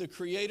with the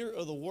creator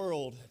of the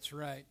world. That's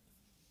right.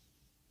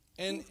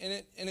 And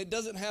it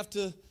doesn't have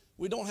to,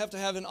 we don't have to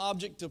have an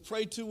object to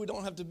pray to. We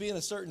don't have to be in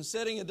a certain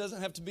setting. It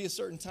doesn't have to be a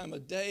certain time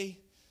of day.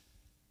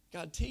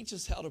 God, teach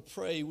us how to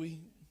pray. We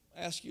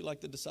ask you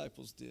like the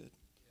disciples did.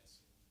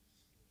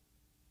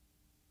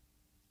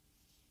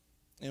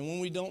 And when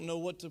we don't know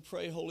what to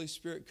pray, Holy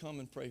Spirit, come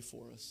and pray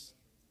for us.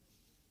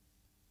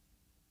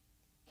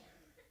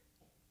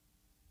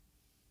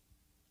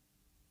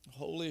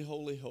 Holy,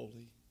 holy,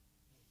 holy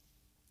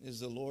is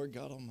the Lord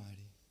God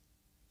Almighty,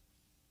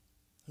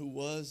 who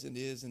was and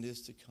is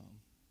to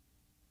come.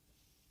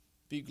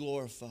 Be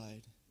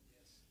glorified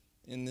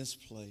in this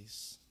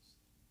place.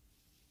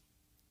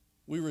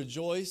 We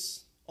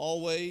rejoice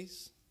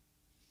always.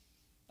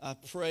 I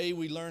pray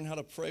we learn how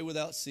to pray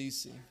without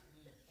ceasing.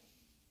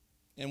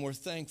 And we're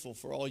thankful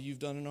for all you've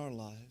done in our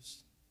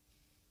lives.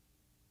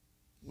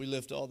 We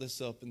lift all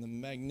this up in the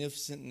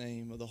magnificent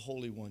name of the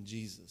Holy One,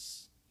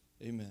 Jesus.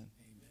 Amen.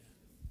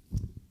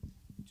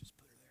 Just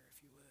put her there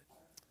if you would.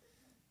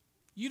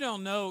 You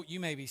don't know, you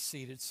may be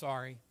seated,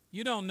 sorry.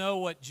 You don't know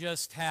what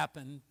just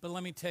happened, but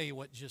let me tell you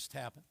what just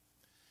happened.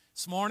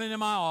 This morning in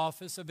my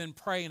office, I've been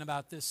praying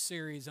about this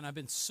series, and I've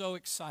been so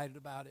excited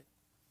about it.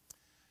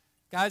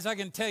 Guys, I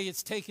can tell you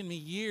it's taken me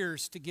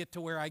years to get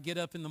to where I get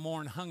up in the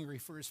morning hungry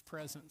for His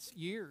presence.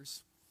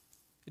 Years.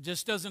 It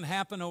just doesn't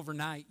happen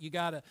overnight. You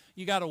gotta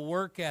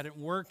work at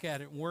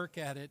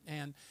it,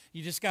 and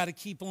you just got to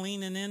keep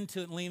leaning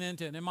into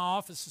it. In my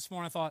office this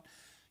morning, I thought,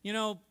 you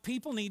know,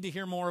 people need to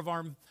hear more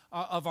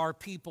of our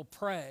people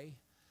pray.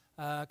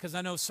 Because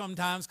I know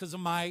sometimes because of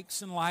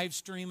mics and live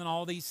stream and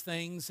all these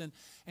things,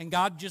 and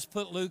God just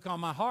put Luke on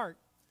my heart.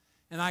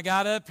 And I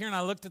got up here and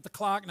I looked at the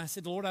clock and I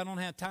said, Lord, I don't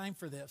have time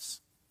for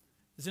this.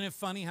 Isn't it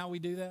funny how we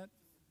do that?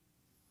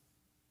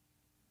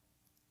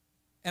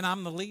 And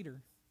I'm the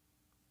leader.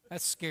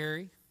 That's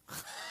scary.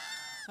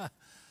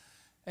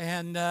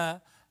 And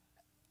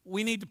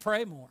we need to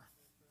pray more.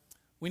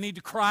 We need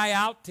to cry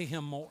out to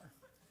Him more.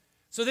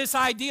 So this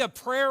idea of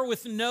prayer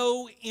with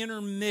no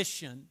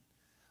intermission,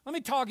 let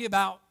me talk to you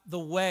about the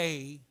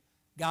way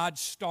God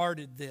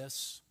started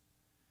this.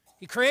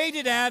 He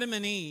created Adam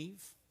and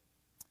Eve,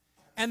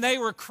 and they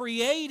were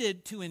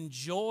created to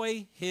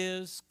enjoy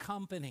His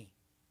company.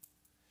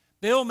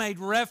 Bill made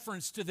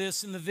reference to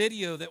this in the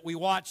video that we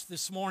watched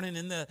this morning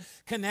in the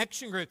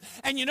connection group.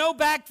 And you know,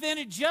 back then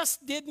it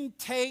just didn't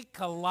take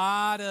a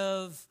lot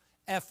of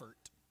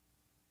effort.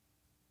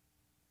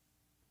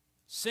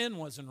 Sin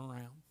wasn't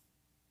around.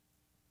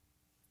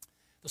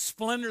 The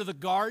splendor of the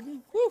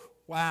garden, whew,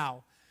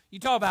 wow. You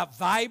talk about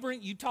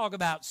vibrant, you talk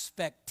about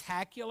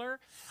spectacular.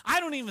 I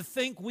don't even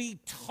think we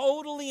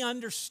totally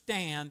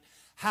understand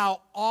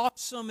how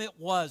awesome it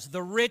was,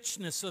 the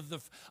richness of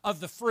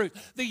the fruit,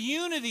 the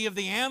unity of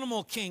the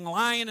animal king,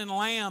 lion and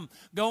lamb,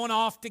 going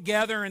off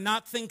together and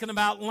not thinking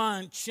about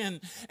lunch, and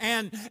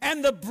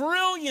the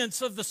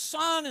brilliance of the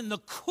sun and the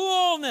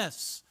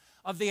coolness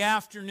of the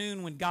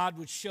afternoon when God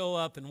would show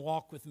up and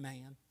walk with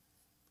man.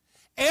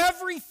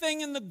 Everything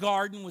in the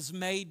garden was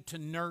made to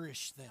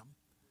nourish them.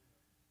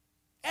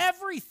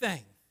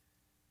 Everything.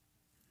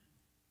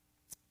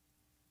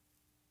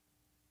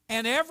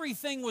 And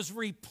everything was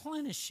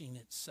replenishing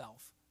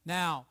itself.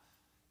 Now,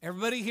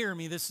 everybody hear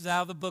me. This is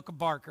out of the book of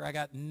Barker. I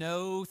got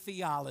no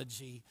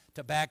theology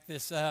to back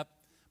this up,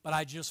 but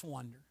I just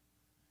wonder.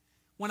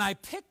 When I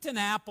picked an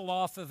apple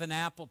off of an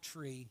apple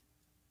tree,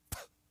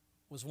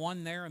 was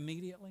one there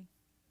immediately?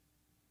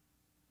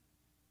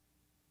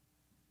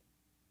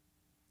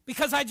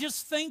 Because I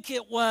just think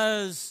it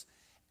was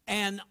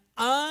an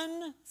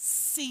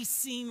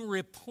unceasing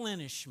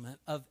replenishment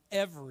of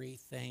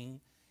everything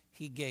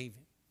he gave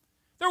him.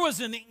 There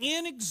was an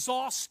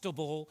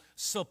inexhaustible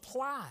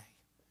supply.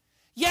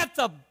 Yet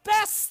the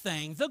best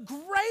thing, the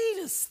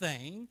greatest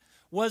thing,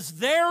 was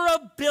their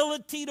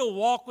ability to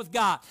walk with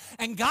God.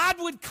 And God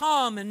would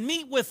come and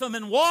meet with them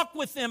and walk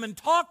with them and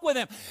talk with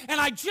them.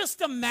 And I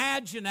just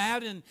imagine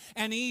Adam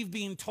and Eve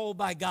being told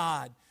by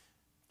God,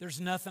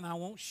 there's nothing I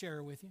won't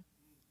share with you.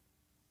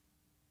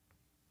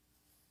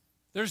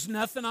 There's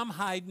nothing I'm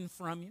hiding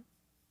from you.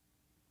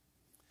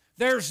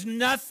 There's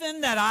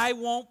nothing that I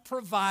won't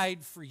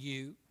provide for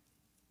you.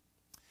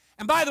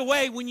 And by the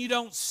way, when you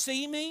don't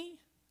see me,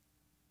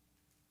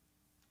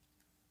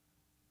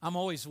 I'm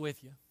always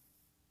with you.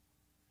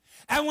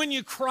 And when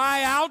you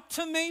cry out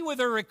to me with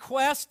a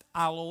request,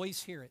 I'll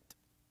always hear it.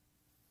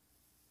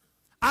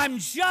 I'm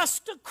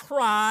just a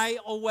cry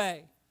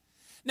away.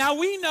 Now,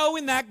 we know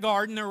in that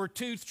garden there were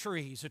two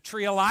trees, a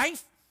tree of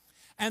life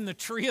and the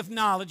tree of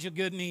knowledge of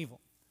good and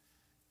evil.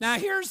 Now,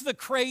 here's the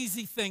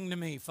crazy thing to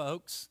me,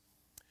 folks.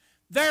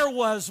 There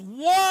was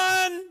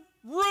one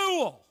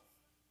rule.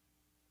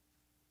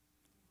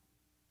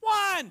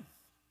 One.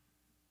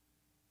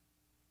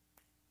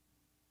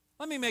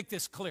 Let me make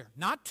this clear.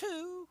 Not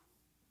two,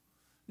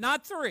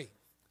 not three.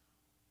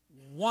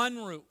 One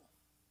rule.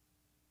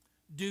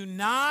 Do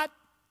not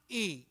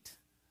eat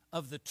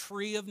of the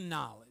tree of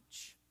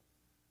knowledge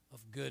of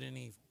good and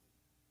evil.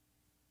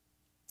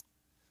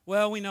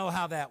 Well, we know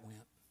how that went.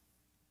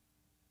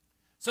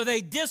 So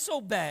they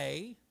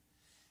disobey,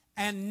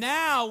 and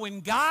now when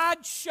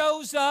God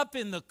shows up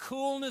in the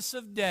coolness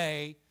of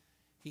day,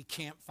 he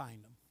can't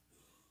find them.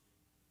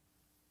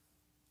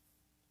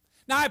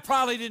 Now, I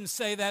probably didn't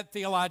say that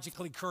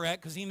theologically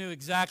correct because he knew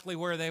exactly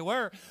where they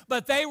were,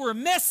 but they were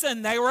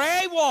missing, they were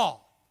AWOL,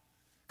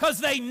 because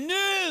they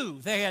knew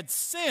they had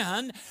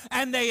sinned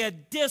and they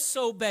had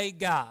disobeyed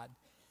God.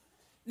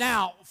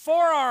 Now,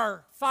 for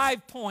our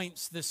 5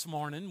 points this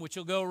morning, which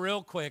will go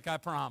real quick, I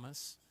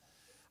promise,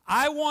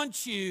 I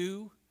want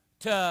you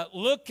to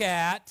look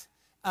at,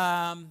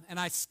 and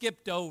I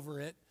skipped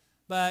over it,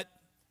 but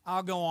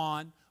I'll go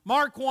on.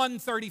 Mark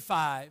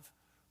 1:35.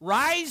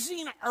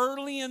 Rising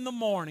early in the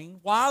morning,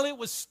 while it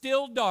was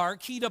still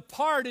dark, he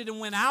departed and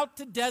went out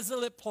to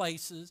desolate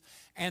places,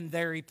 and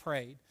there he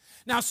prayed.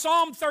 Now,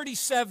 Psalm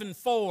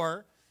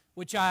 37:4,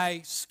 which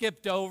I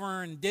skipped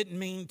over and didn't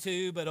mean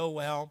to, but oh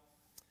well.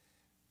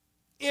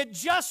 It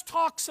just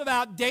talks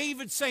about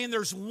David saying,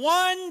 there's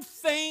one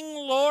thing,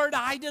 Lord,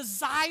 I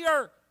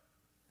desire.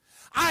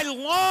 I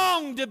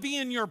long to be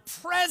in your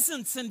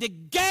presence and to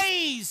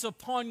gaze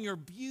upon your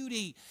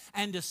beauty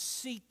and to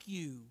seek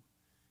you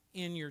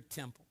in your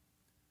temple.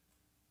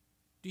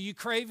 Do you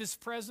crave his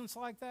presence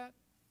like that?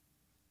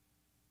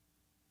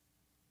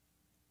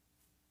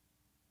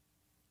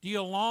 Do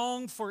you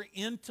long for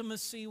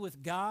intimacy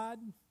with God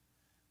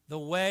the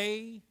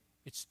way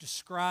it's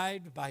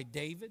described by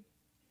David?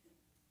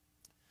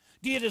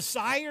 Do you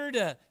desire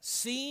to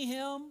see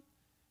him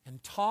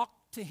and talk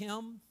to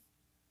him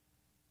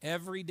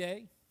every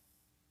day?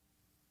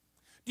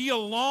 Do you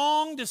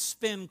long to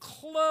spend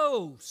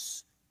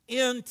close,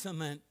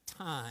 intimate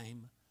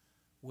time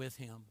with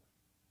him?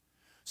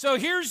 So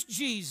here's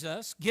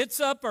Jesus, gets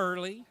up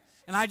early,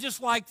 and I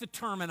just like the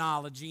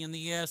terminology in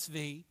the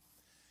ESV.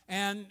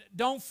 And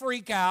don't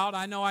freak out.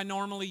 I know I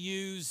normally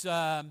use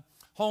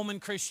Holman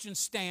Christian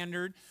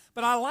Standard,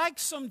 but I like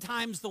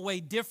sometimes the way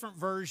different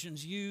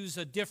versions use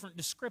a different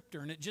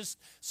descriptor, and it just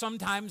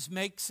sometimes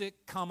makes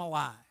it come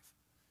alive.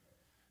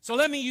 So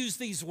let me use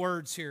these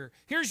words here.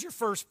 Here's your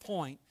first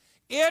point.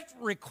 It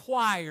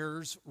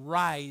requires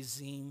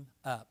rising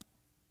up.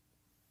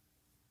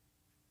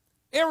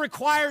 It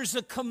requires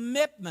a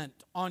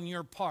commitment on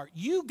your part.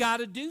 You got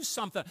to do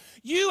something.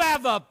 You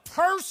have a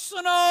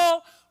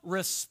personal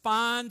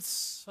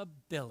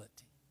responsibility.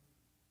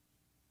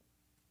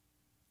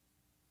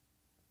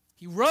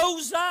 He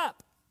rose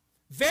up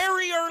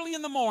very early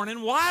in the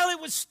morning while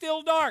it was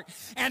still dark.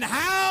 And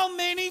how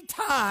many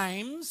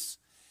times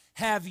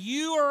have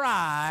you or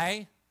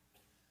I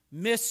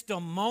missed a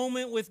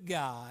moment with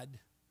God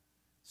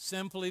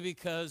simply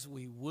because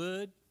we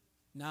would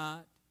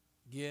not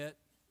get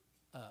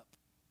up.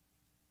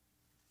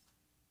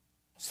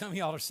 Some of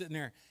y'all are sitting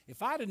there,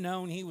 if I'd have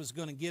known he was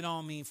going to get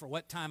on me for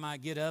what time I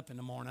get up in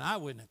the morning, I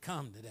wouldn't have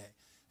come today.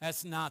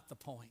 That's not the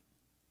point.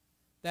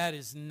 That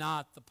is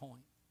not the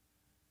point.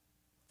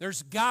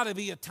 There's got to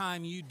be a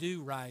time you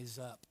do rise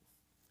up.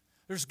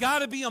 There's got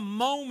to be a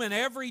moment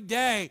every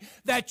day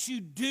that you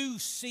do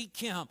seek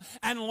Him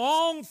and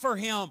long for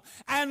Him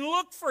and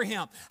look for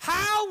Him.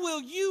 How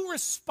will you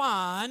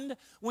respond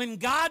when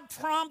God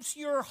prompts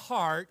your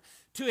heart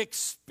to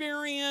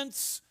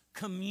experience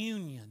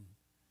communion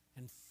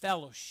and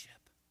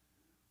fellowship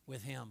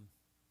with Him?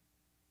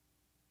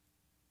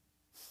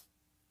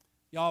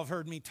 Y'all have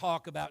heard me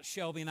talk about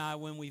Shelby and I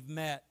when we've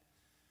met,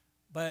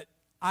 but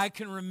I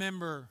can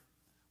remember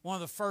one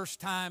of the first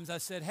times I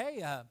said,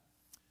 hey,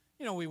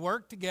 we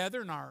work together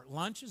and our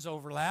lunches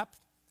overlap.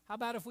 How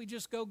about if we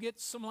just go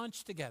get some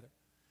lunch together?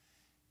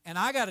 And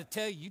I got to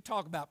tell you, you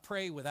talk about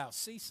pray without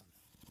ceasing.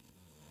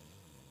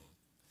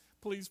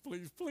 Please,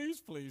 please,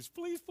 please, please,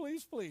 please,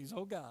 please, please,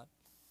 oh God.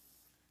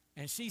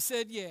 And she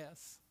said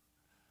yes.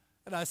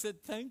 And I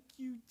said, thank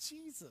you,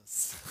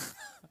 Jesus.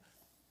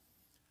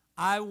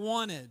 I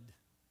wanted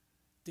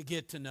to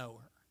get to know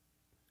her.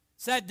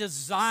 It's that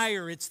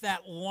desire, it's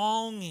that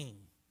longing.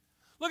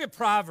 Look at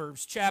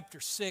Proverbs chapter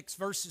 6,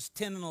 verses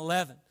 10 and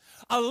 11.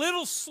 A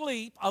little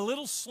sleep, a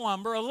little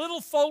slumber, a little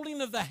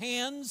folding of the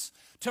hands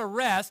to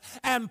rest,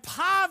 and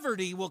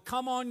poverty will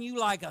come on you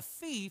like a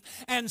thief,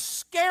 and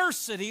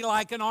scarcity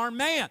like an armed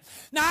man.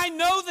 Now, I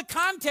know the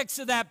context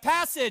of that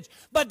passage,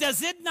 but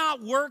does it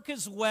not work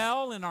as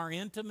well in our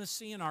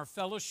intimacy, in our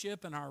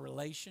fellowship, in our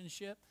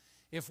relationship?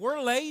 If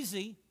we're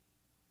lazy,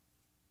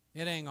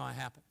 it ain't going to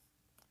happen.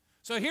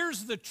 So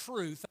here's the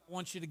truth I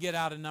want you to get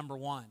out of number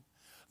one.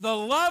 The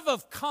love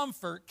of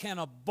comfort can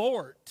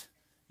abort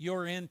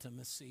your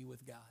intimacy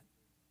with God.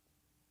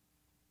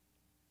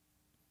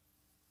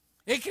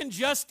 It can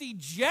just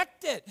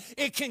eject it.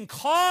 It can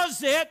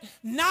cause it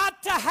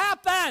not to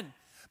happen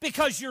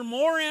because you're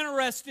more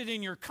interested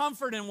in your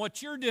comfort and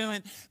what you're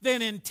doing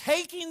than in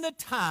taking the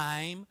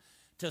time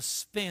to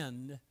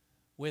spend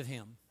with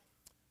Him.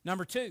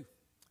 Number two,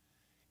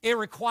 it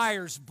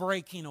requires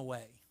breaking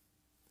away.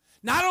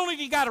 Not only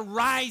do you got to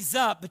rise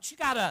up, but you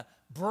got to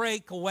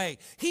break away.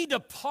 He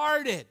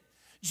departed.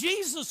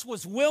 Jesus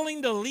was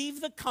willing to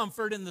leave the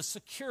comfort and the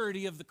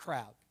security of the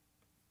crowd.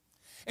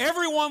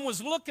 Everyone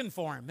was looking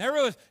for Him.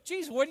 Everyone was,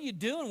 Jesus, what are you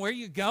doing? Where are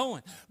you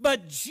going?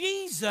 But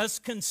Jesus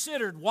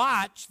considered,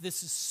 watch,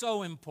 this is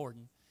so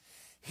important.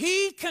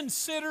 He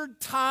considered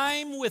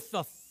time with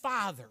the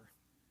Father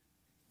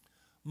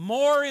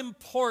more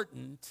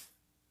important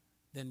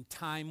than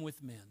time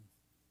with men.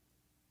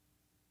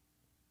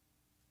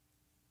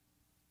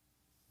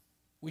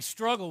 We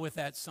struggle with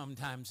that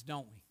sometimes,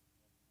 don't we?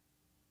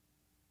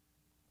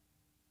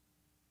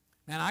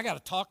 Man, I got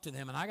to talk to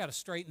them, and I got to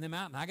straighten them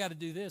out, and I got to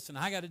do this, and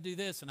I got to do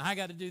this, and I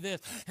got to do this,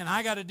 and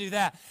I got to do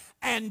that.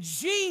 And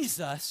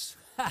Jesus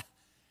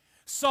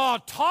saw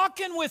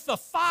talking with the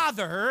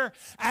Father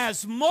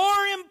as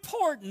more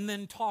important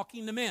than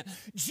talking to men.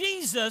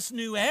 Jesus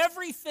knew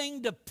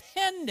everything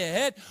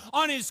depended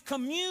on His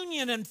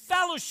communion and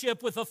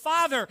fellowship with the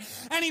Father,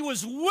 and He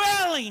was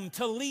willing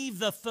to leave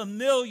the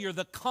familiar,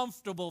 the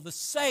comfortable, the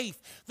safe,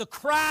 the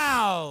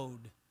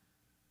crowd,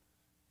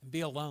 and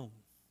be alone.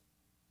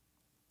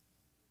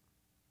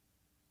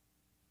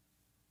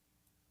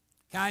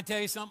 Can I tell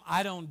you something?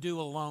 I don't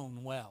do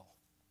alone well.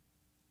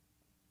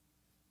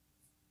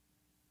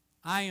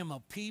 I am a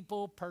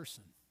people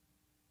person.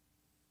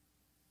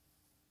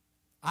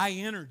 I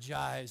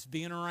energize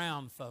being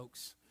around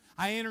folks.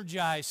 I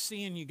energize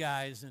seeing you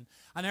guys. And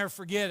I never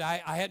forget,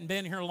 I hadn't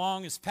been here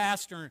long as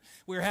pastor.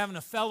 We were having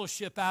a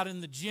fellowship out in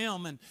the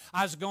gym, and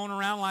I was going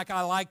around like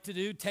I like to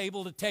do,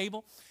 table to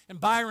table. And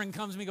Byron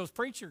comes to me and goes,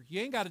 preacher,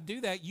 you ain't got to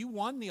do that. You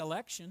won the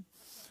election.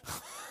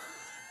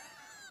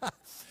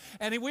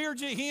 And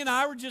he and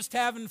I were just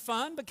having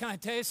fun. But can I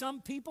tell you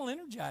something? People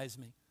energize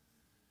me.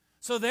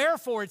 So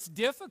therefore, it's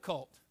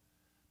difficult.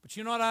 But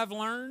you know what I've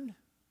learned?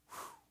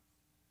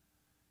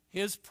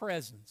 His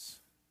presence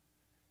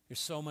is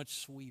so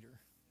much sweeter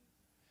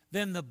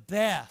than the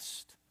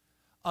best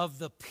of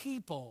the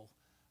people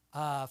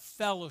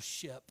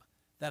fellowship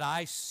that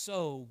I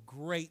so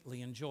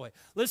greatly enjoy.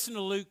 Listen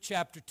to Luke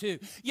chapter 2.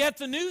 Yet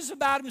the news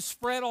about him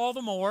spread all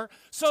the more,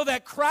 so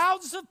that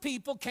crowds of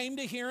people came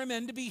to hear him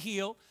and to be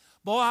healed.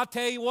 Boy, I'll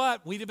tell you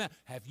what,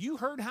 have you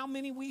heard how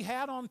many we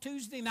had on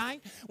Tuesday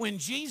night when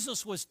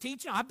Jesus was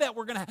teaching? I bet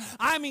we're going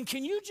to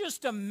can you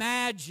just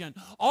imagine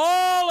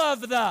all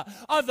of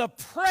the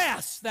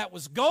press that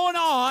was going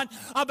on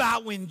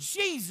about when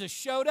Jesus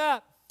showed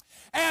up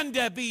and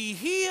to be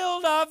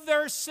healed of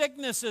their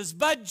sicknesses.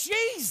 But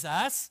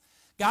Jesus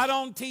got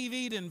on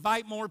TV to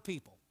invite more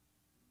people.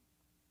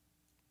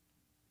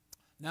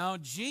 Now,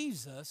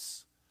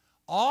 Jesus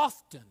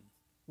often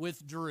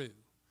withdrew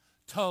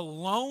to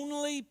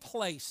lonely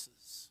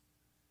places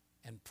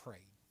and prayed.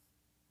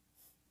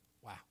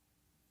 Wow.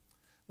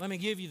 Let me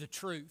give you the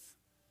truth.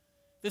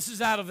 This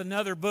is out of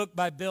another book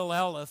by Bill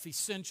Elliff,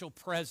 Essential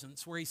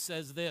Presence, where he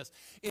says this: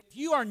 if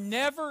you are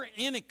never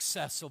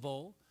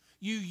inaccessible,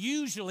 you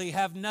usually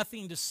have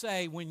nothing to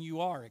say when you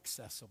are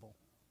accessible.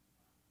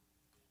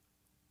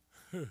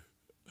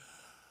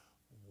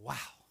 Wow.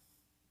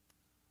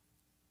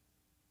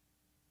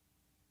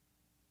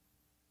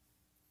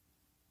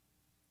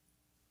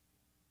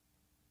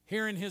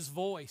 Hearing His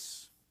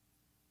voice,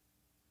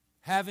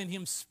 having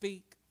Him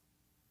speak,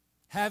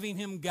 having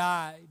Him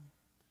guide,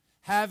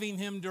 having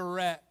Him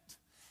direct,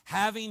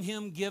 having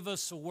Him give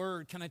us a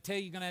word. Can I tell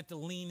you, you're going to have to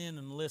lean in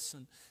and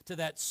listen to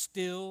that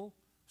still,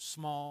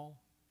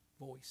 small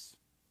voice.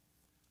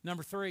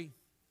 Number 3,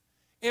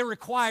 it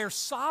requires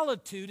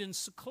solitude and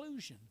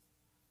seclusion.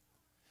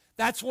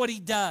 That's what He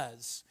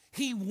does.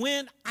 He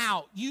went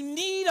out. You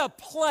need a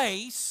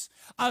place,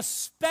 a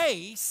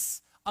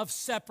space of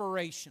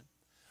separation,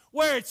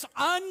 where it's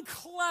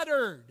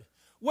uncluttered,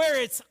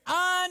 where it's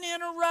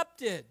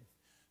uninterrupted.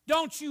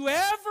 Don't you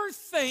ever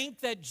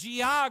think that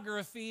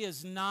geography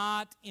is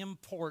not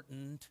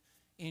important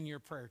in your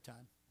prayer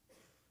time.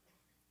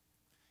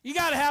 You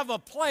got to have a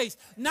place,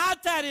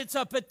 not that it's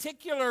a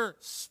particular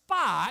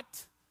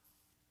spot,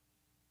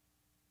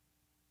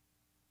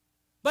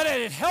 but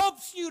it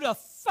helps you to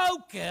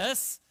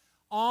focus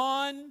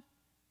on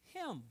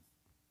Him.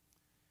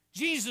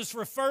 Jesus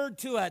referred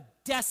to a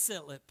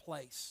desolate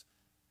place,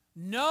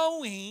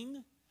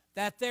 knowing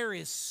that there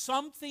is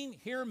something,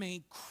 hear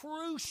me,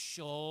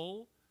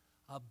 crucial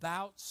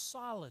about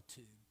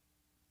solitude.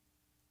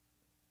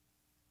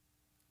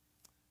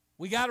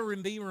 We got to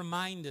be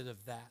reminded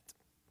of that.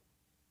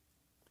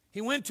 He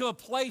went to a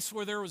place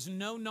where there was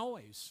no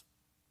noise.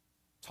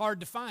 It's hard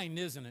to find,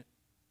 isn't it?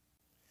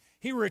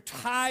 He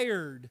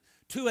retired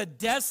to a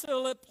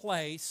desolate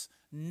place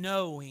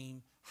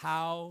knowing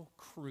how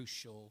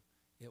crucial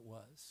it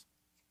was.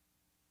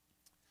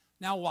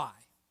 Now why?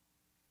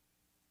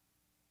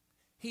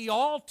 He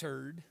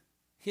altered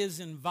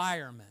his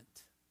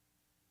environment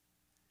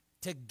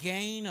to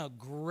gain a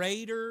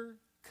greater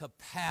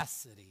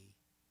capacity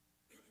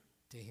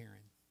to hear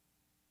Him.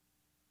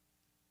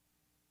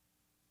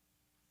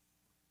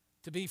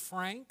 To be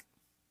frank,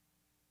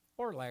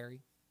 or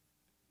Larry,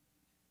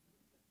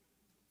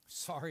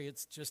 sorry,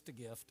 it's just a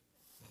gift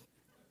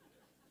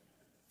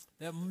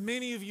that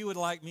many of you would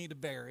like me to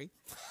bury.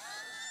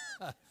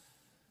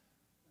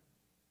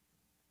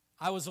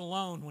 I was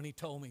alone when He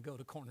told me go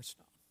to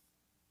Cornerstone.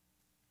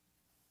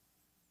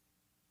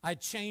 I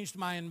changed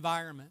my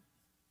environment.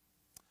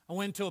 I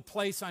went to a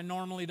place I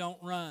normally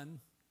don't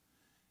run.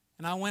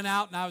 And I went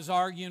out and I was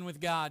arguing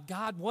with God.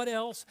 God, what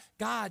else?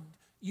 God,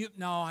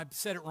 no, I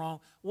said it wrong.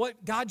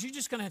 What, God, you're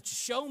just going to have to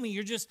show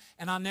me.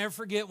 And I'll never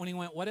forget when He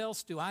went, what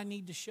else do I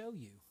need to show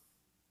you?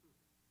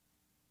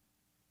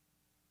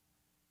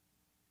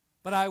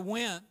 But I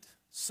went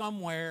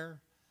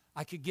somewhere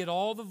I could get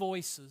all the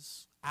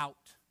voices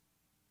out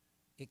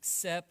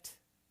except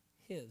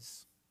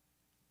His.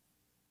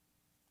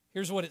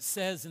 Here's what it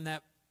says in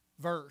that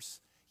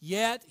verse.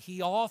 Yet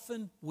He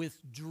often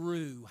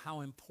withdrew.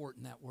 How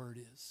important that word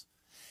is.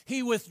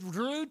 He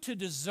withdrew to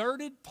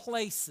deserted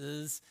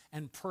places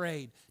and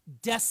prayed.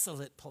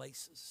 Desolate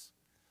places.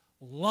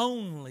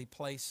 Lonely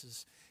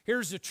places.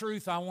 Here's the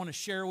truth I want to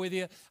share with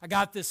you. I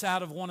got this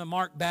out of one of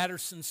Mark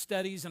Batterson's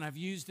studies, and I've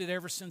used it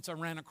ever since I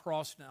ran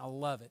across it, and I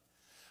love it.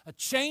 A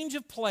change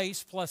of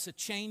place plus a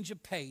change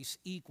of pace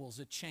equals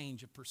a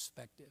change of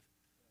perspective.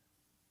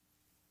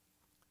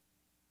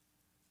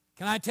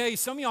 Can I tell you,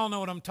 some of y'all know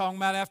what I'm talking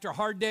about. After a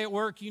hard day at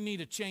work, you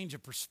need a change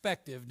of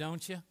perspective,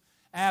 don't you?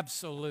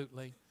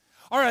 Absolutely.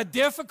 Or a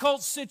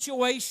difficult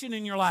situation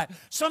in your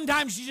life.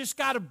 Sometimes you just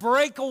got to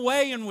break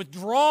away and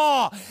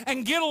withdraw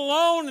and get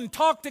alone and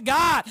talk to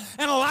God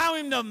and allow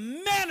Him to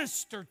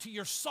minister to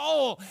your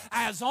soul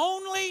as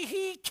only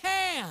He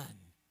can.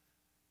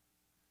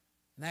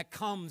 And that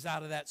comes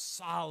out of that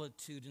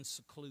solitude and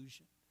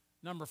seclusion.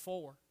 Number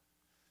 4.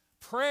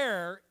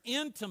 Prayer,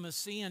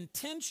 intimacy,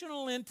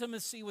 intentional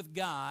intimacy with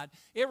God,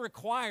 it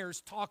requires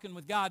talking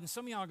with God. And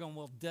some of y'all are going,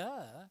 well,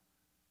 duh.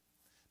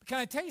 But can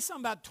I tell you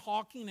something about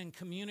talking and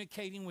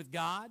communicating with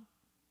God?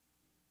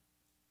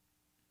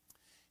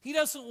 He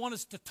doesn't want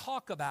us to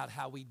talk about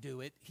how we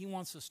do it. He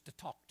wants us to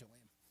talk to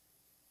Him.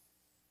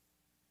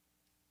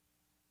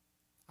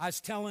 I was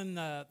telling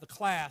the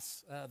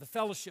class, the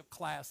fellowship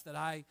class, that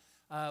I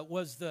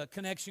was the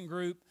connection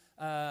group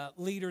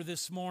leader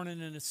this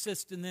morning and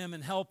assisting them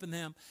and helping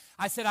them.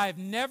 I said, I have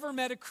never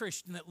met a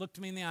Christian that looked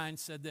me in the eye and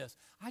said this: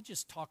 I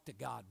just talk to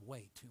God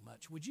way too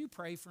much. Would you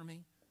pray for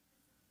me?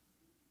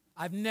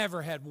 I've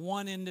never had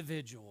one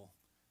individual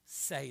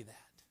say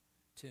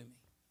that to me.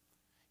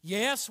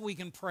 Yes, we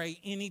can pray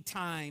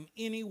anytime,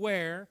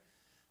 anywhere,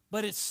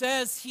 but it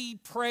says He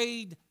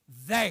prayed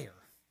there.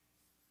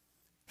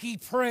 He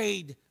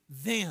prayed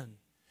then.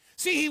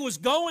 See, He was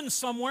going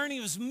somewhere and He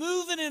was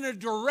moving in a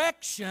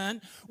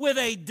direction with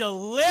a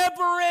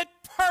deliberate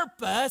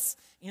purpose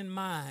in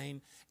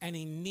mind, and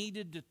He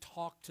needed to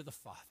talk to the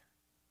Father.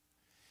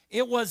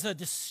 It was a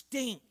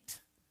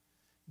distinct,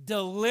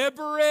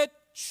 deliberate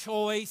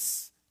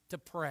choice to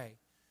pray.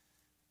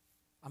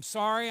 I'm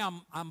sorry,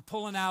 I'm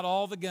pulling out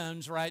all the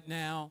guns right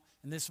now,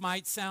 and this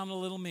might sound a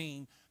little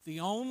mean. The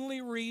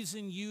only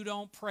reason you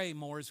don't pray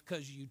more is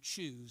because you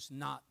choose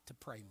not to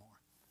pray more.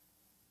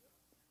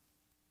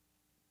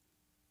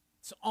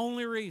 It's the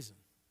only reason.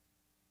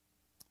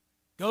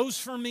 Goes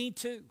for me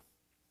too.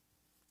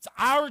 It's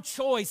our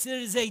choice.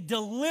 It is a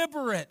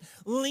deliberate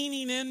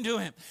leaning into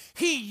Him.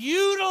 He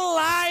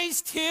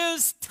utilized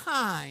His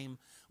time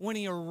when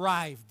He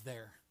arrived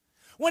there.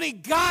 When He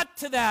got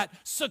to that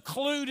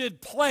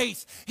secluded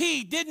place,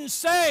 He didn't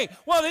say,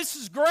 well, this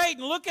is great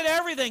and look at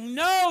everything.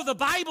 No, the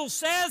Bible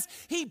says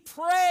He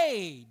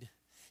prayed.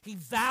 He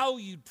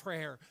valued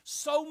prayer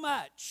so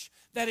much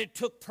that it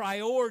took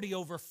priority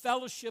over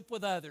fellowship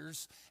with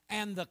others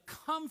and the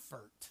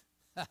comfort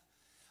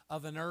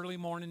of an early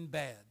morning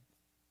bed.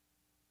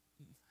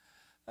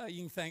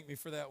 You can thank me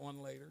for that one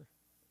later.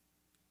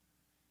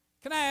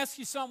 Can I ask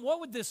you something? What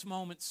would this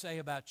moment say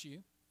about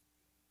you?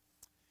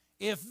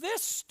 If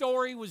this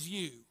story was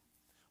you,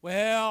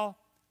 well,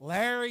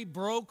 Larry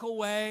broke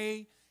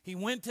away. He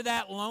went to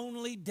that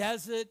lonely,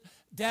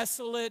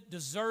 desolate,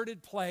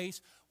 deserted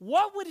place.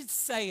 What would it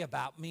say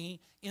about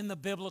me in the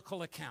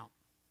biblical account?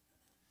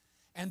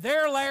 And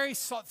there Larry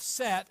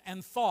sat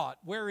and thought,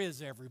 where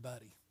is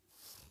everybody?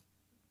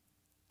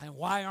 And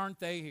why aren't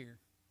they here?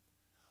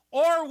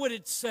 Or would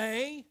it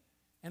say,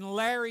 and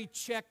Larry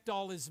checked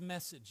all his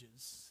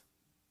messages?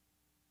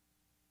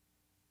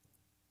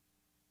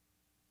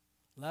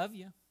 Love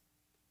you.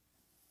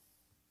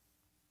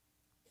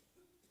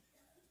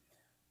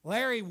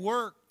 Larry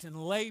worked and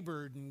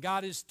labored and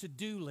got his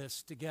to-do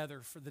list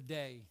together for the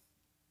day.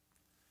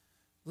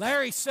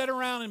 Larry sat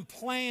around and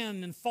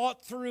planned and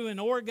thought through and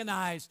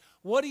organized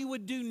what he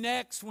would do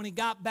next when he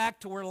got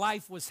back to where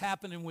life was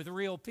happening with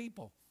real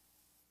people.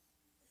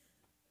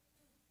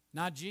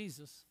 Not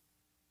Jesus.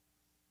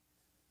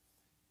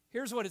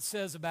 Here's what it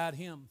says about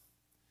him.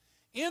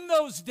 In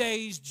those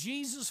days,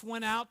 Jesus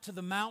went out to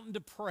the mountain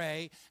to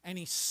pray, and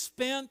he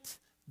spent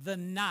the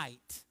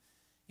night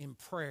in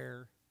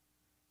prayer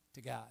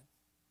to God.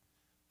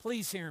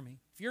 Please hear me.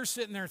 If you're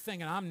sitting there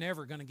thinking, I'm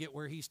never going to get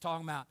where he's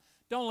talking about,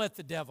 don't let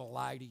the devil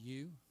lie to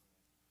you.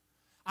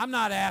 I'm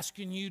not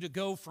asking you to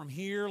go from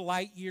here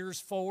light years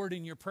forward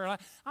in your prayer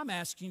life. I'm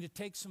asking you to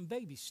take some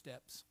baby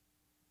steps.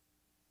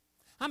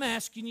 I'm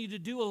asking you to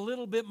do a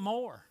little bit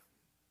more.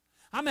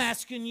 I'm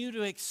asking you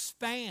to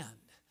expand.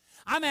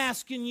 I'm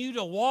asking you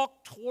to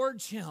walk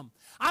towards Him.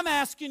 I'm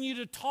asking you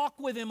to talk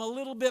with Him a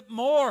little bit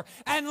more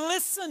and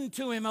listen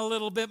to Him a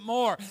little bit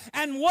more.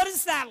 And what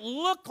does that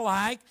look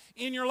like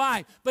in your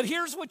life? But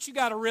here's what you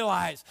got to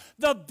realize.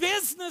 The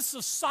business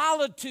of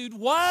solitude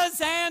was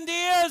and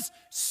is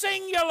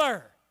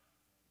singular.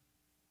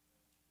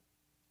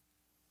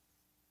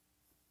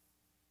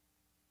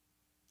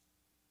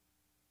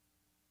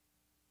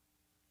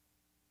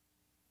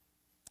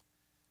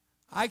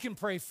 I can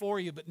pray for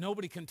you, but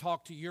nobody can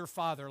talk to your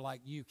Father like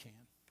you can.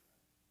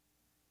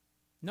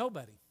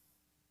 Nobody.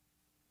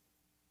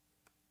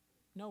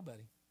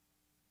 Nobody.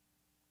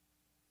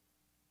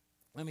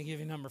 Let me give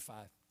you number 5.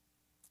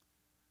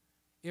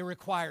 It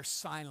requires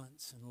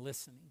silence and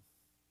listening.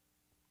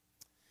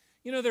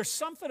 You know, there's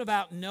something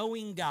about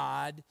knowing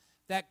God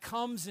that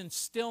comes in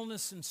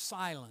stillness and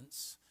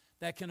silence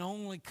that can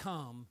only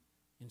come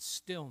in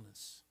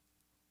stillness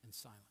and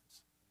silence.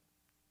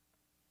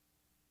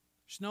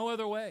 There's no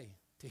other way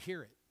to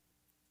hear it.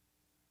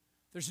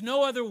 There's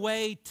no other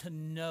way to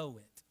know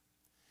it.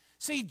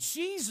 See,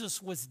 Jesus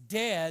was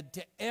dead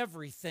to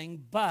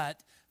everything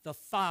but the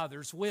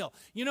Father's will.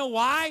 You know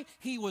why?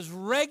 He was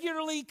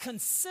regularly,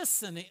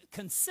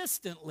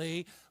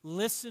 consistently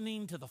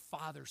listening to the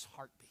Father's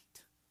heartbeat.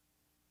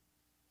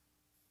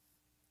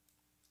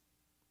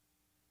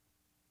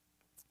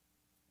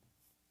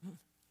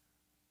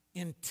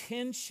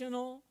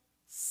 Intentional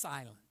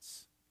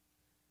silence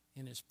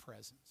in His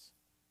presence.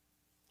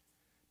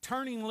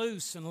 Turning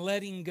loose and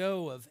letting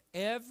go of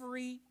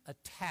every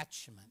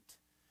attachment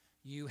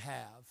you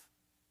have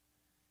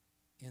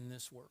in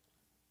this world.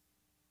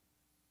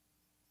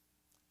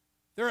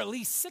 There are at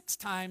least 6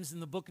 times in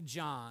the book of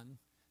John,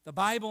 the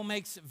Bible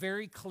makes it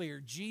very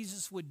clear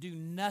Jesus would do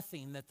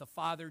nothing that the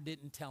Father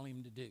didn't tell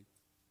Him to do.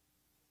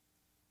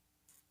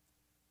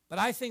 But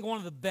I think one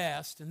of the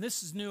best, and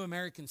this is New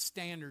American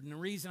Standard, and the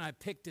reason I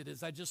picked it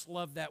is I just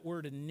love that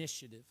word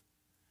initiative.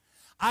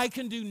 I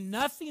can do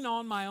nothing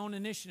on my own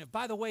initiative.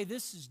 By the way,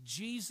 this is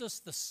Jesus,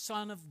 the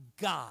Son of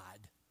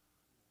God,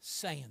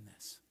 saying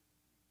this.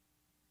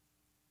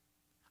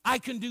 I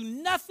can do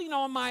nothing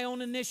on my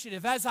own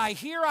initiative. As I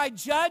hear, I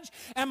judge,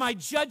 and my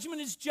judgment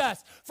is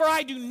just. For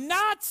I do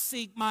not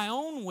seek my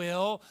own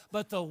will,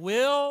 but the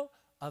will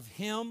of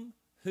Him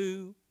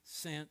who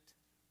sent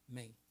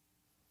me.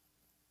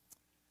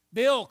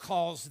 Bill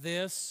calls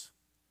this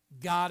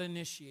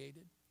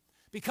God-initiated.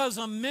 Because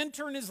a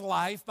mentor in his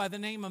life by the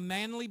name of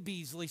Manly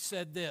Beasley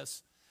said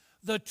this,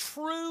 the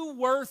true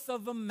worth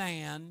of a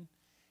man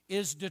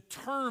is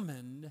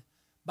determined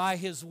by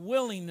his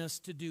willingness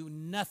to do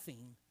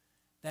nothing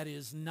that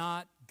is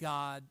not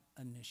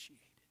God-initiated.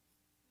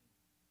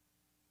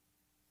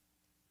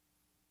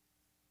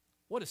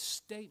 What a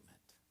statement.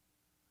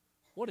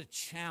 What a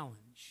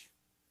challenge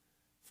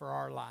for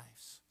our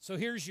lives. So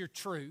here's your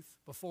truth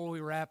before we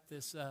wrap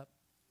this up.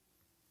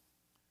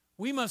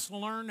 We must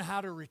learn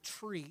how to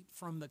retreat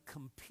from the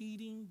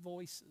competing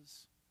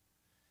voices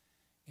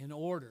in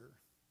order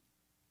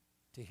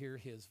to hear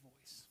His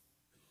voice.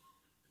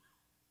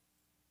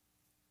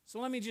 So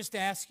let me just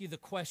ask you the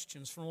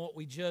questions from what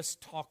we just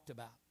talked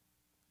about.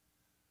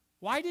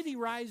 Why did He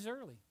rise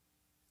early?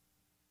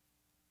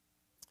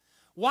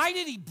 Why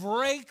did He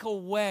break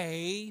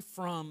away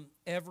from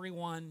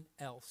everyone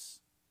else?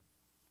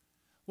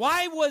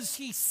 Why was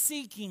He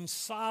seeking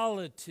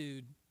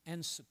solitude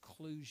and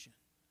seclusion?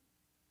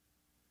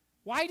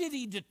 Why did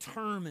He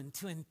determine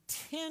to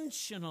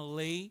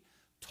intentionally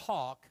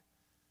talk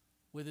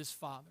with His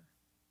Father?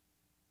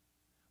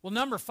 Well,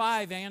 number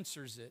 5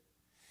 answers it.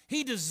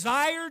 He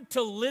desired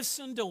to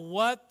listen to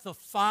what the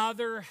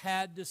Father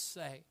had to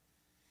say.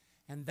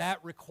 And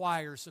that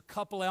requires a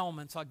couple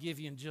elements I'll give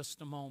you in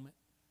just a moment.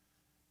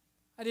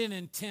 I didn't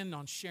intend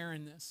on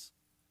sharing this.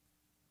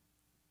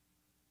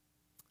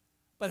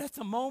 But at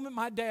the moment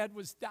my dad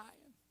was dying,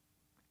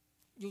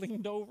 he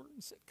leaned over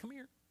and said, "Come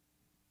here."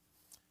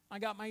 I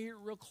got my ear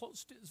real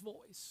close to his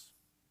voice.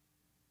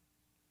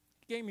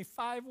 He gave me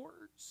 5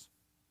 words.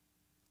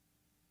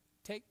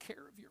 Take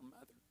care of your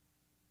mother.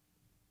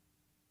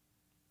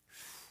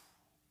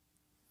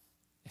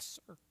 Yes,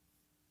 sir.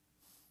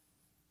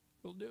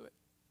 We'll do it.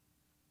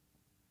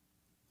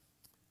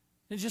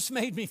 It just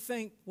made me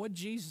think, what did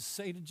Jesus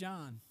say to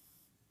John?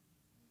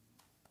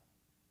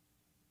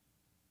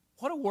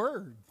 What a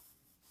word.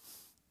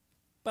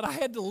 But I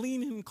had to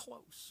lean in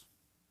close.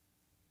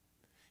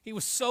 He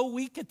was so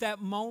weak at that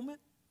moment.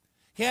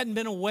 He hadn't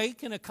been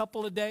awake in a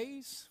couple of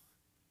days.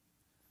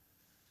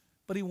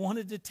 But he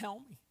wanted to tell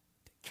me,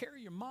 take care of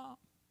your mom.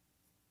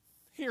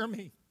 Hear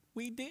me.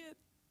 We did.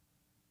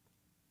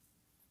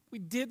 We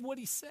did what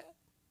he said.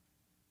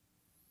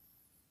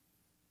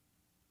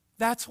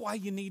 That's why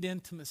you need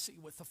intimacy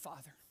with the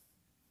Father.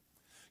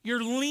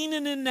 You're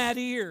leaning in that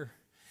ear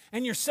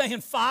and you're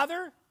saying,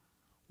 Father,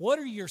 what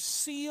are your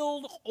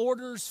sealed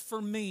orders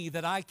for me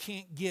that I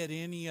can't get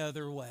any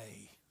other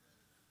way?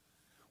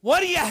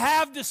 What do you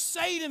have to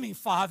say to me,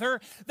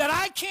 Father, that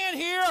I can't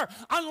hear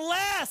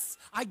unless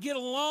I get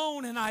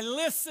alone and I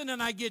listen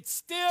and I get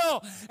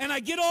still and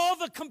I get all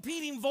the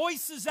competing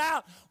voices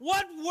out?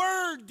 What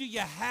word do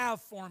you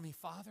have for me,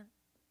 Father?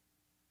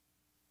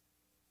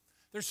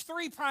 There's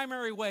 3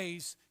 primary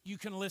ways you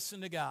can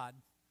listen to God.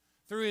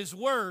 Through His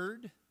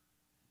Word,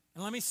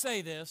 and let me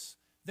say this,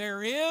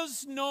 there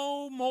is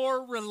no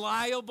more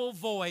reliable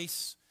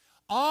voice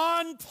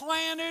on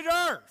planet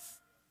Earth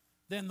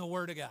than the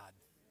Word of God.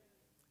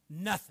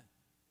 Nothing.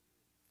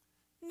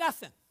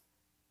 Nothing.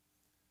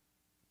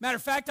 Matter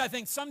of fact, I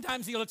think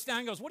sometimes He looks down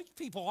and goes, what are you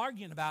people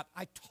arguing about?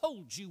 I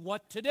told you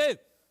what to do.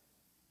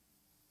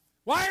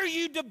 Why are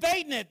you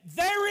debating it?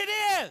 There it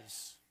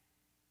is.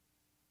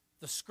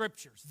 The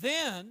Scriptures.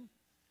 Then,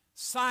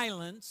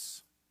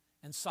 silence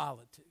and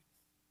solitude,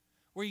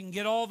 where you can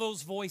get all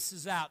those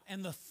voices out.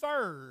 And the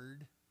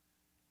third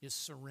is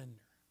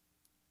surrender.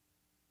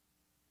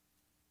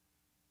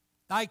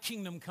 Thy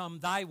kingdom come,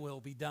 thy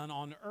will be done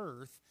on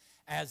earth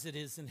as it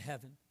is in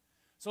heaven.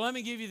 So let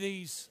me give you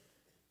these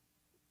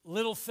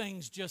little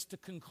things just to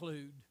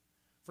conclude,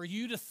 for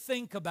you to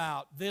think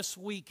about this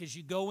week as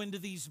you go into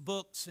these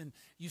books and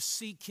you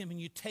seek Him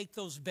and you take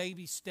those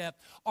baby steps,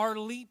 or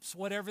leaps,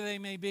 whatever they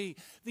may be.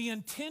 The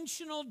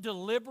intentional,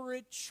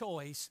 deliberate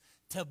choice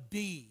to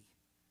be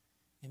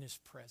in His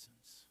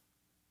presence.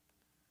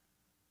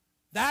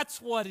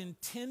 That's what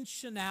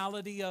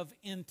intentionality of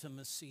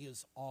intimacy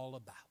is all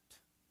about.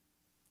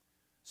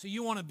 So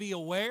you want to be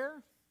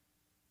aware,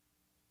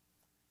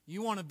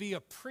 you want to be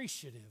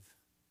appreciative,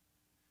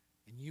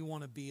 and you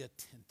want to be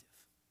attentive.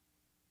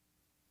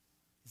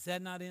 Is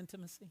that not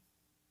intimacy?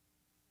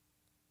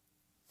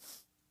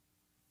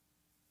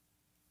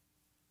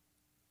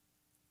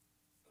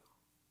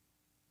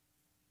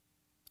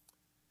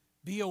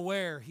 Be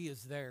aware He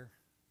is there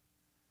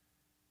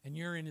and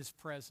you're in His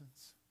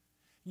presence.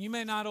 You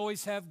may not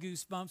always have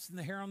goosebumps, and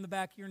the hair on the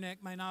back of your neck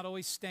may not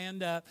always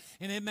stand up,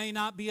 and it may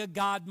not be a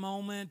God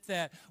moment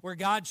where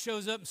God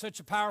shows up in such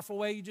a powerful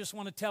way you just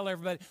want to tell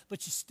everybody,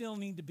 but you still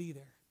need to be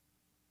there.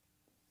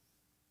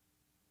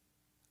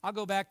 I'll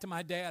go back to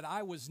my dad.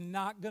 I was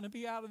not going to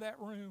be out of that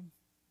room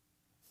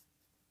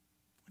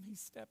when he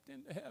stepped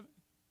into heaven,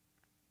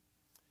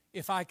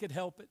 if I could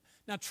help it.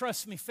 Now,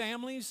 trust me,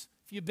 families,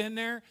 if you've been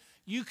there,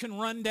 you can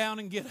run down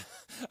and get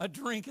a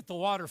drink at the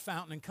water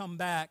fountain and come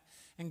back,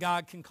 and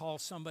God can call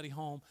somebody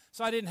home.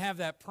 So I didn't have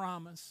that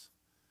promise.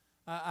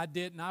 I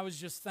didn't. I was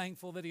just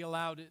thankful that He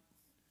allowed it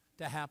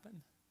to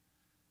happen.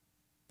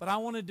 But I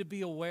wanted to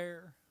be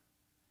aware,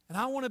 And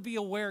I want to be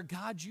aware,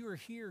 God, you are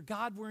here.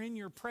 God, we're in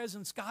your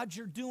presence. God,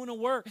 you're doing a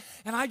work.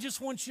 And I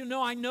just want you to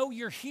know, I know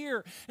you're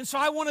here. And so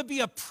I want to be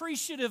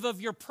appreciative of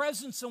your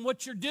presence and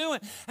what you're doing.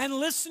 And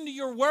listen to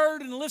your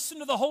word and listen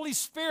to the Holy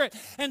Spirit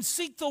and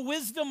seek the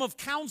wisdom of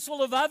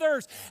counsel of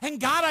others. And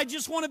God, I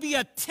just want to be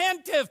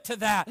attentive to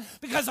that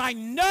because I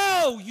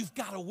know you've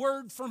got a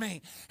word for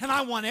me. And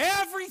I want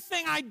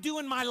everything I do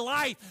in my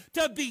life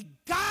to be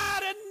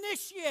God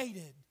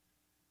initiated.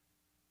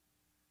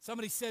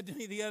 Somebody said to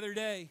me the other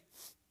day,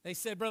 they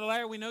said, Brother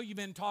Larry, we know you've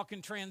been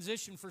talking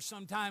transition for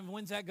some time.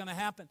 When's that going to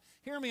happen?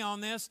 Hear me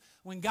on this.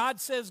 When God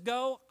says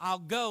go, I'll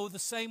go the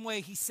same way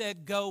he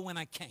said go when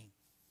I came.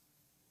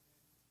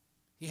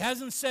 He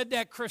hasn't said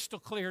that crystal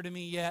clear to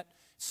me yet.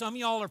 Some of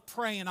y'all are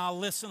praying I'll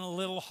listen a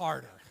little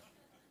harder.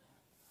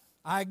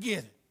 I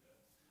get it.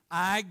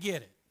 I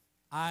get it.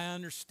 I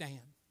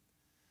understand.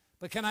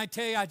 But can I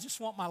tell you, I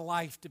just want my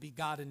life to be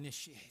God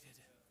initiated.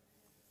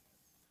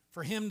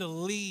 For him to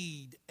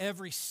lead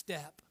every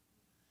step.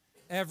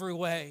 Every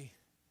way.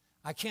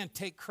 I can't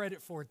take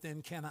credit for it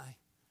then, can I?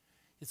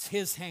 It's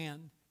his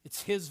hand.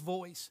 It's his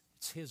voice.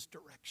 It's his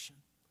direction.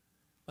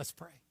 Let's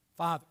pray.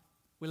 Father,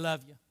 we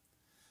love you.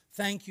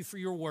 Thank you for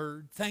your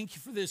word. Thank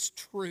you for this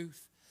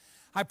truth.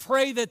 I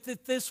pray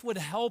that this would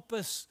help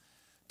us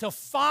to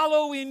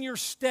follow in your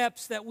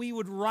steps, that we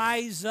would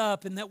rise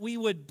up and that we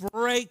would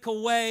break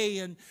away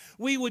and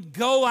we would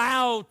go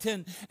out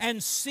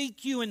and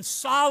seek you in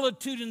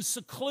solitude and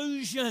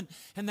seclusion,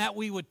 and that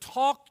we would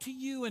talk to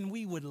you and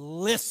we would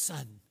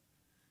listen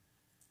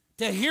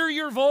to hear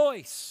your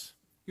voice.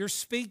 You're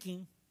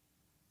speaking.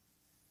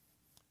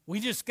 We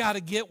just got to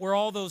get where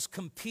all those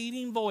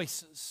competing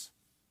voices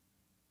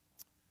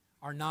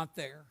are not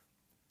there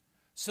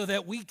so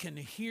that we can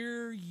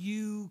hear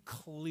you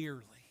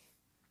clearly.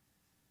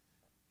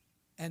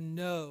 And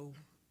know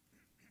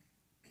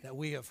that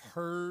we have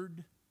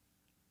heard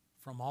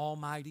from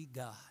Almighty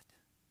God.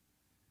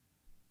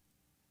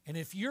 And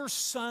if your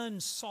Son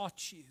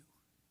sought you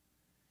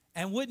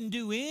and wouldn't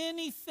do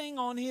anything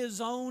on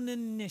his own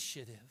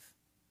initiative,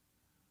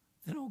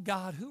 then, oh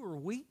God, who are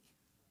we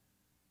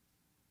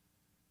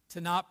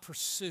to not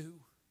pursue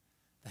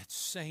that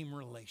same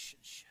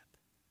relationship?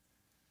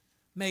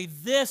 May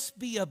this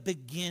be a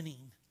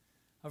beginning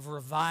of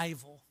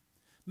revival.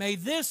 May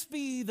this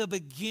be the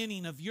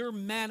beginning of your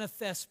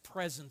manifest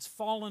presence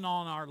falling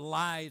on our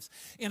lives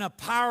in a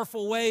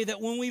powerful way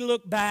that when we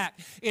look back,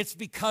 it's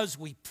because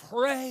we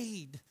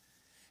prayed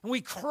and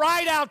we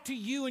cried out to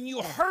you and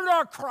you heard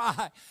our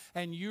cry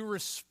and you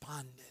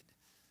responded.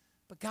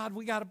 But God,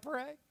 we got to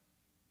pray.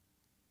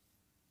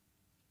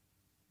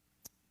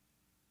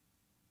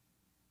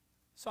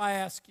 So I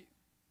ask you,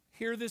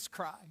 hear this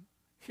cry,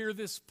 hear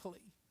this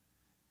plea,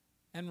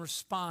 and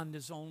respond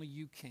as only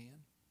you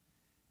can.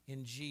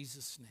 In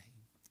Jesus'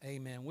 name,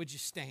 amen. Would you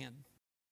stand?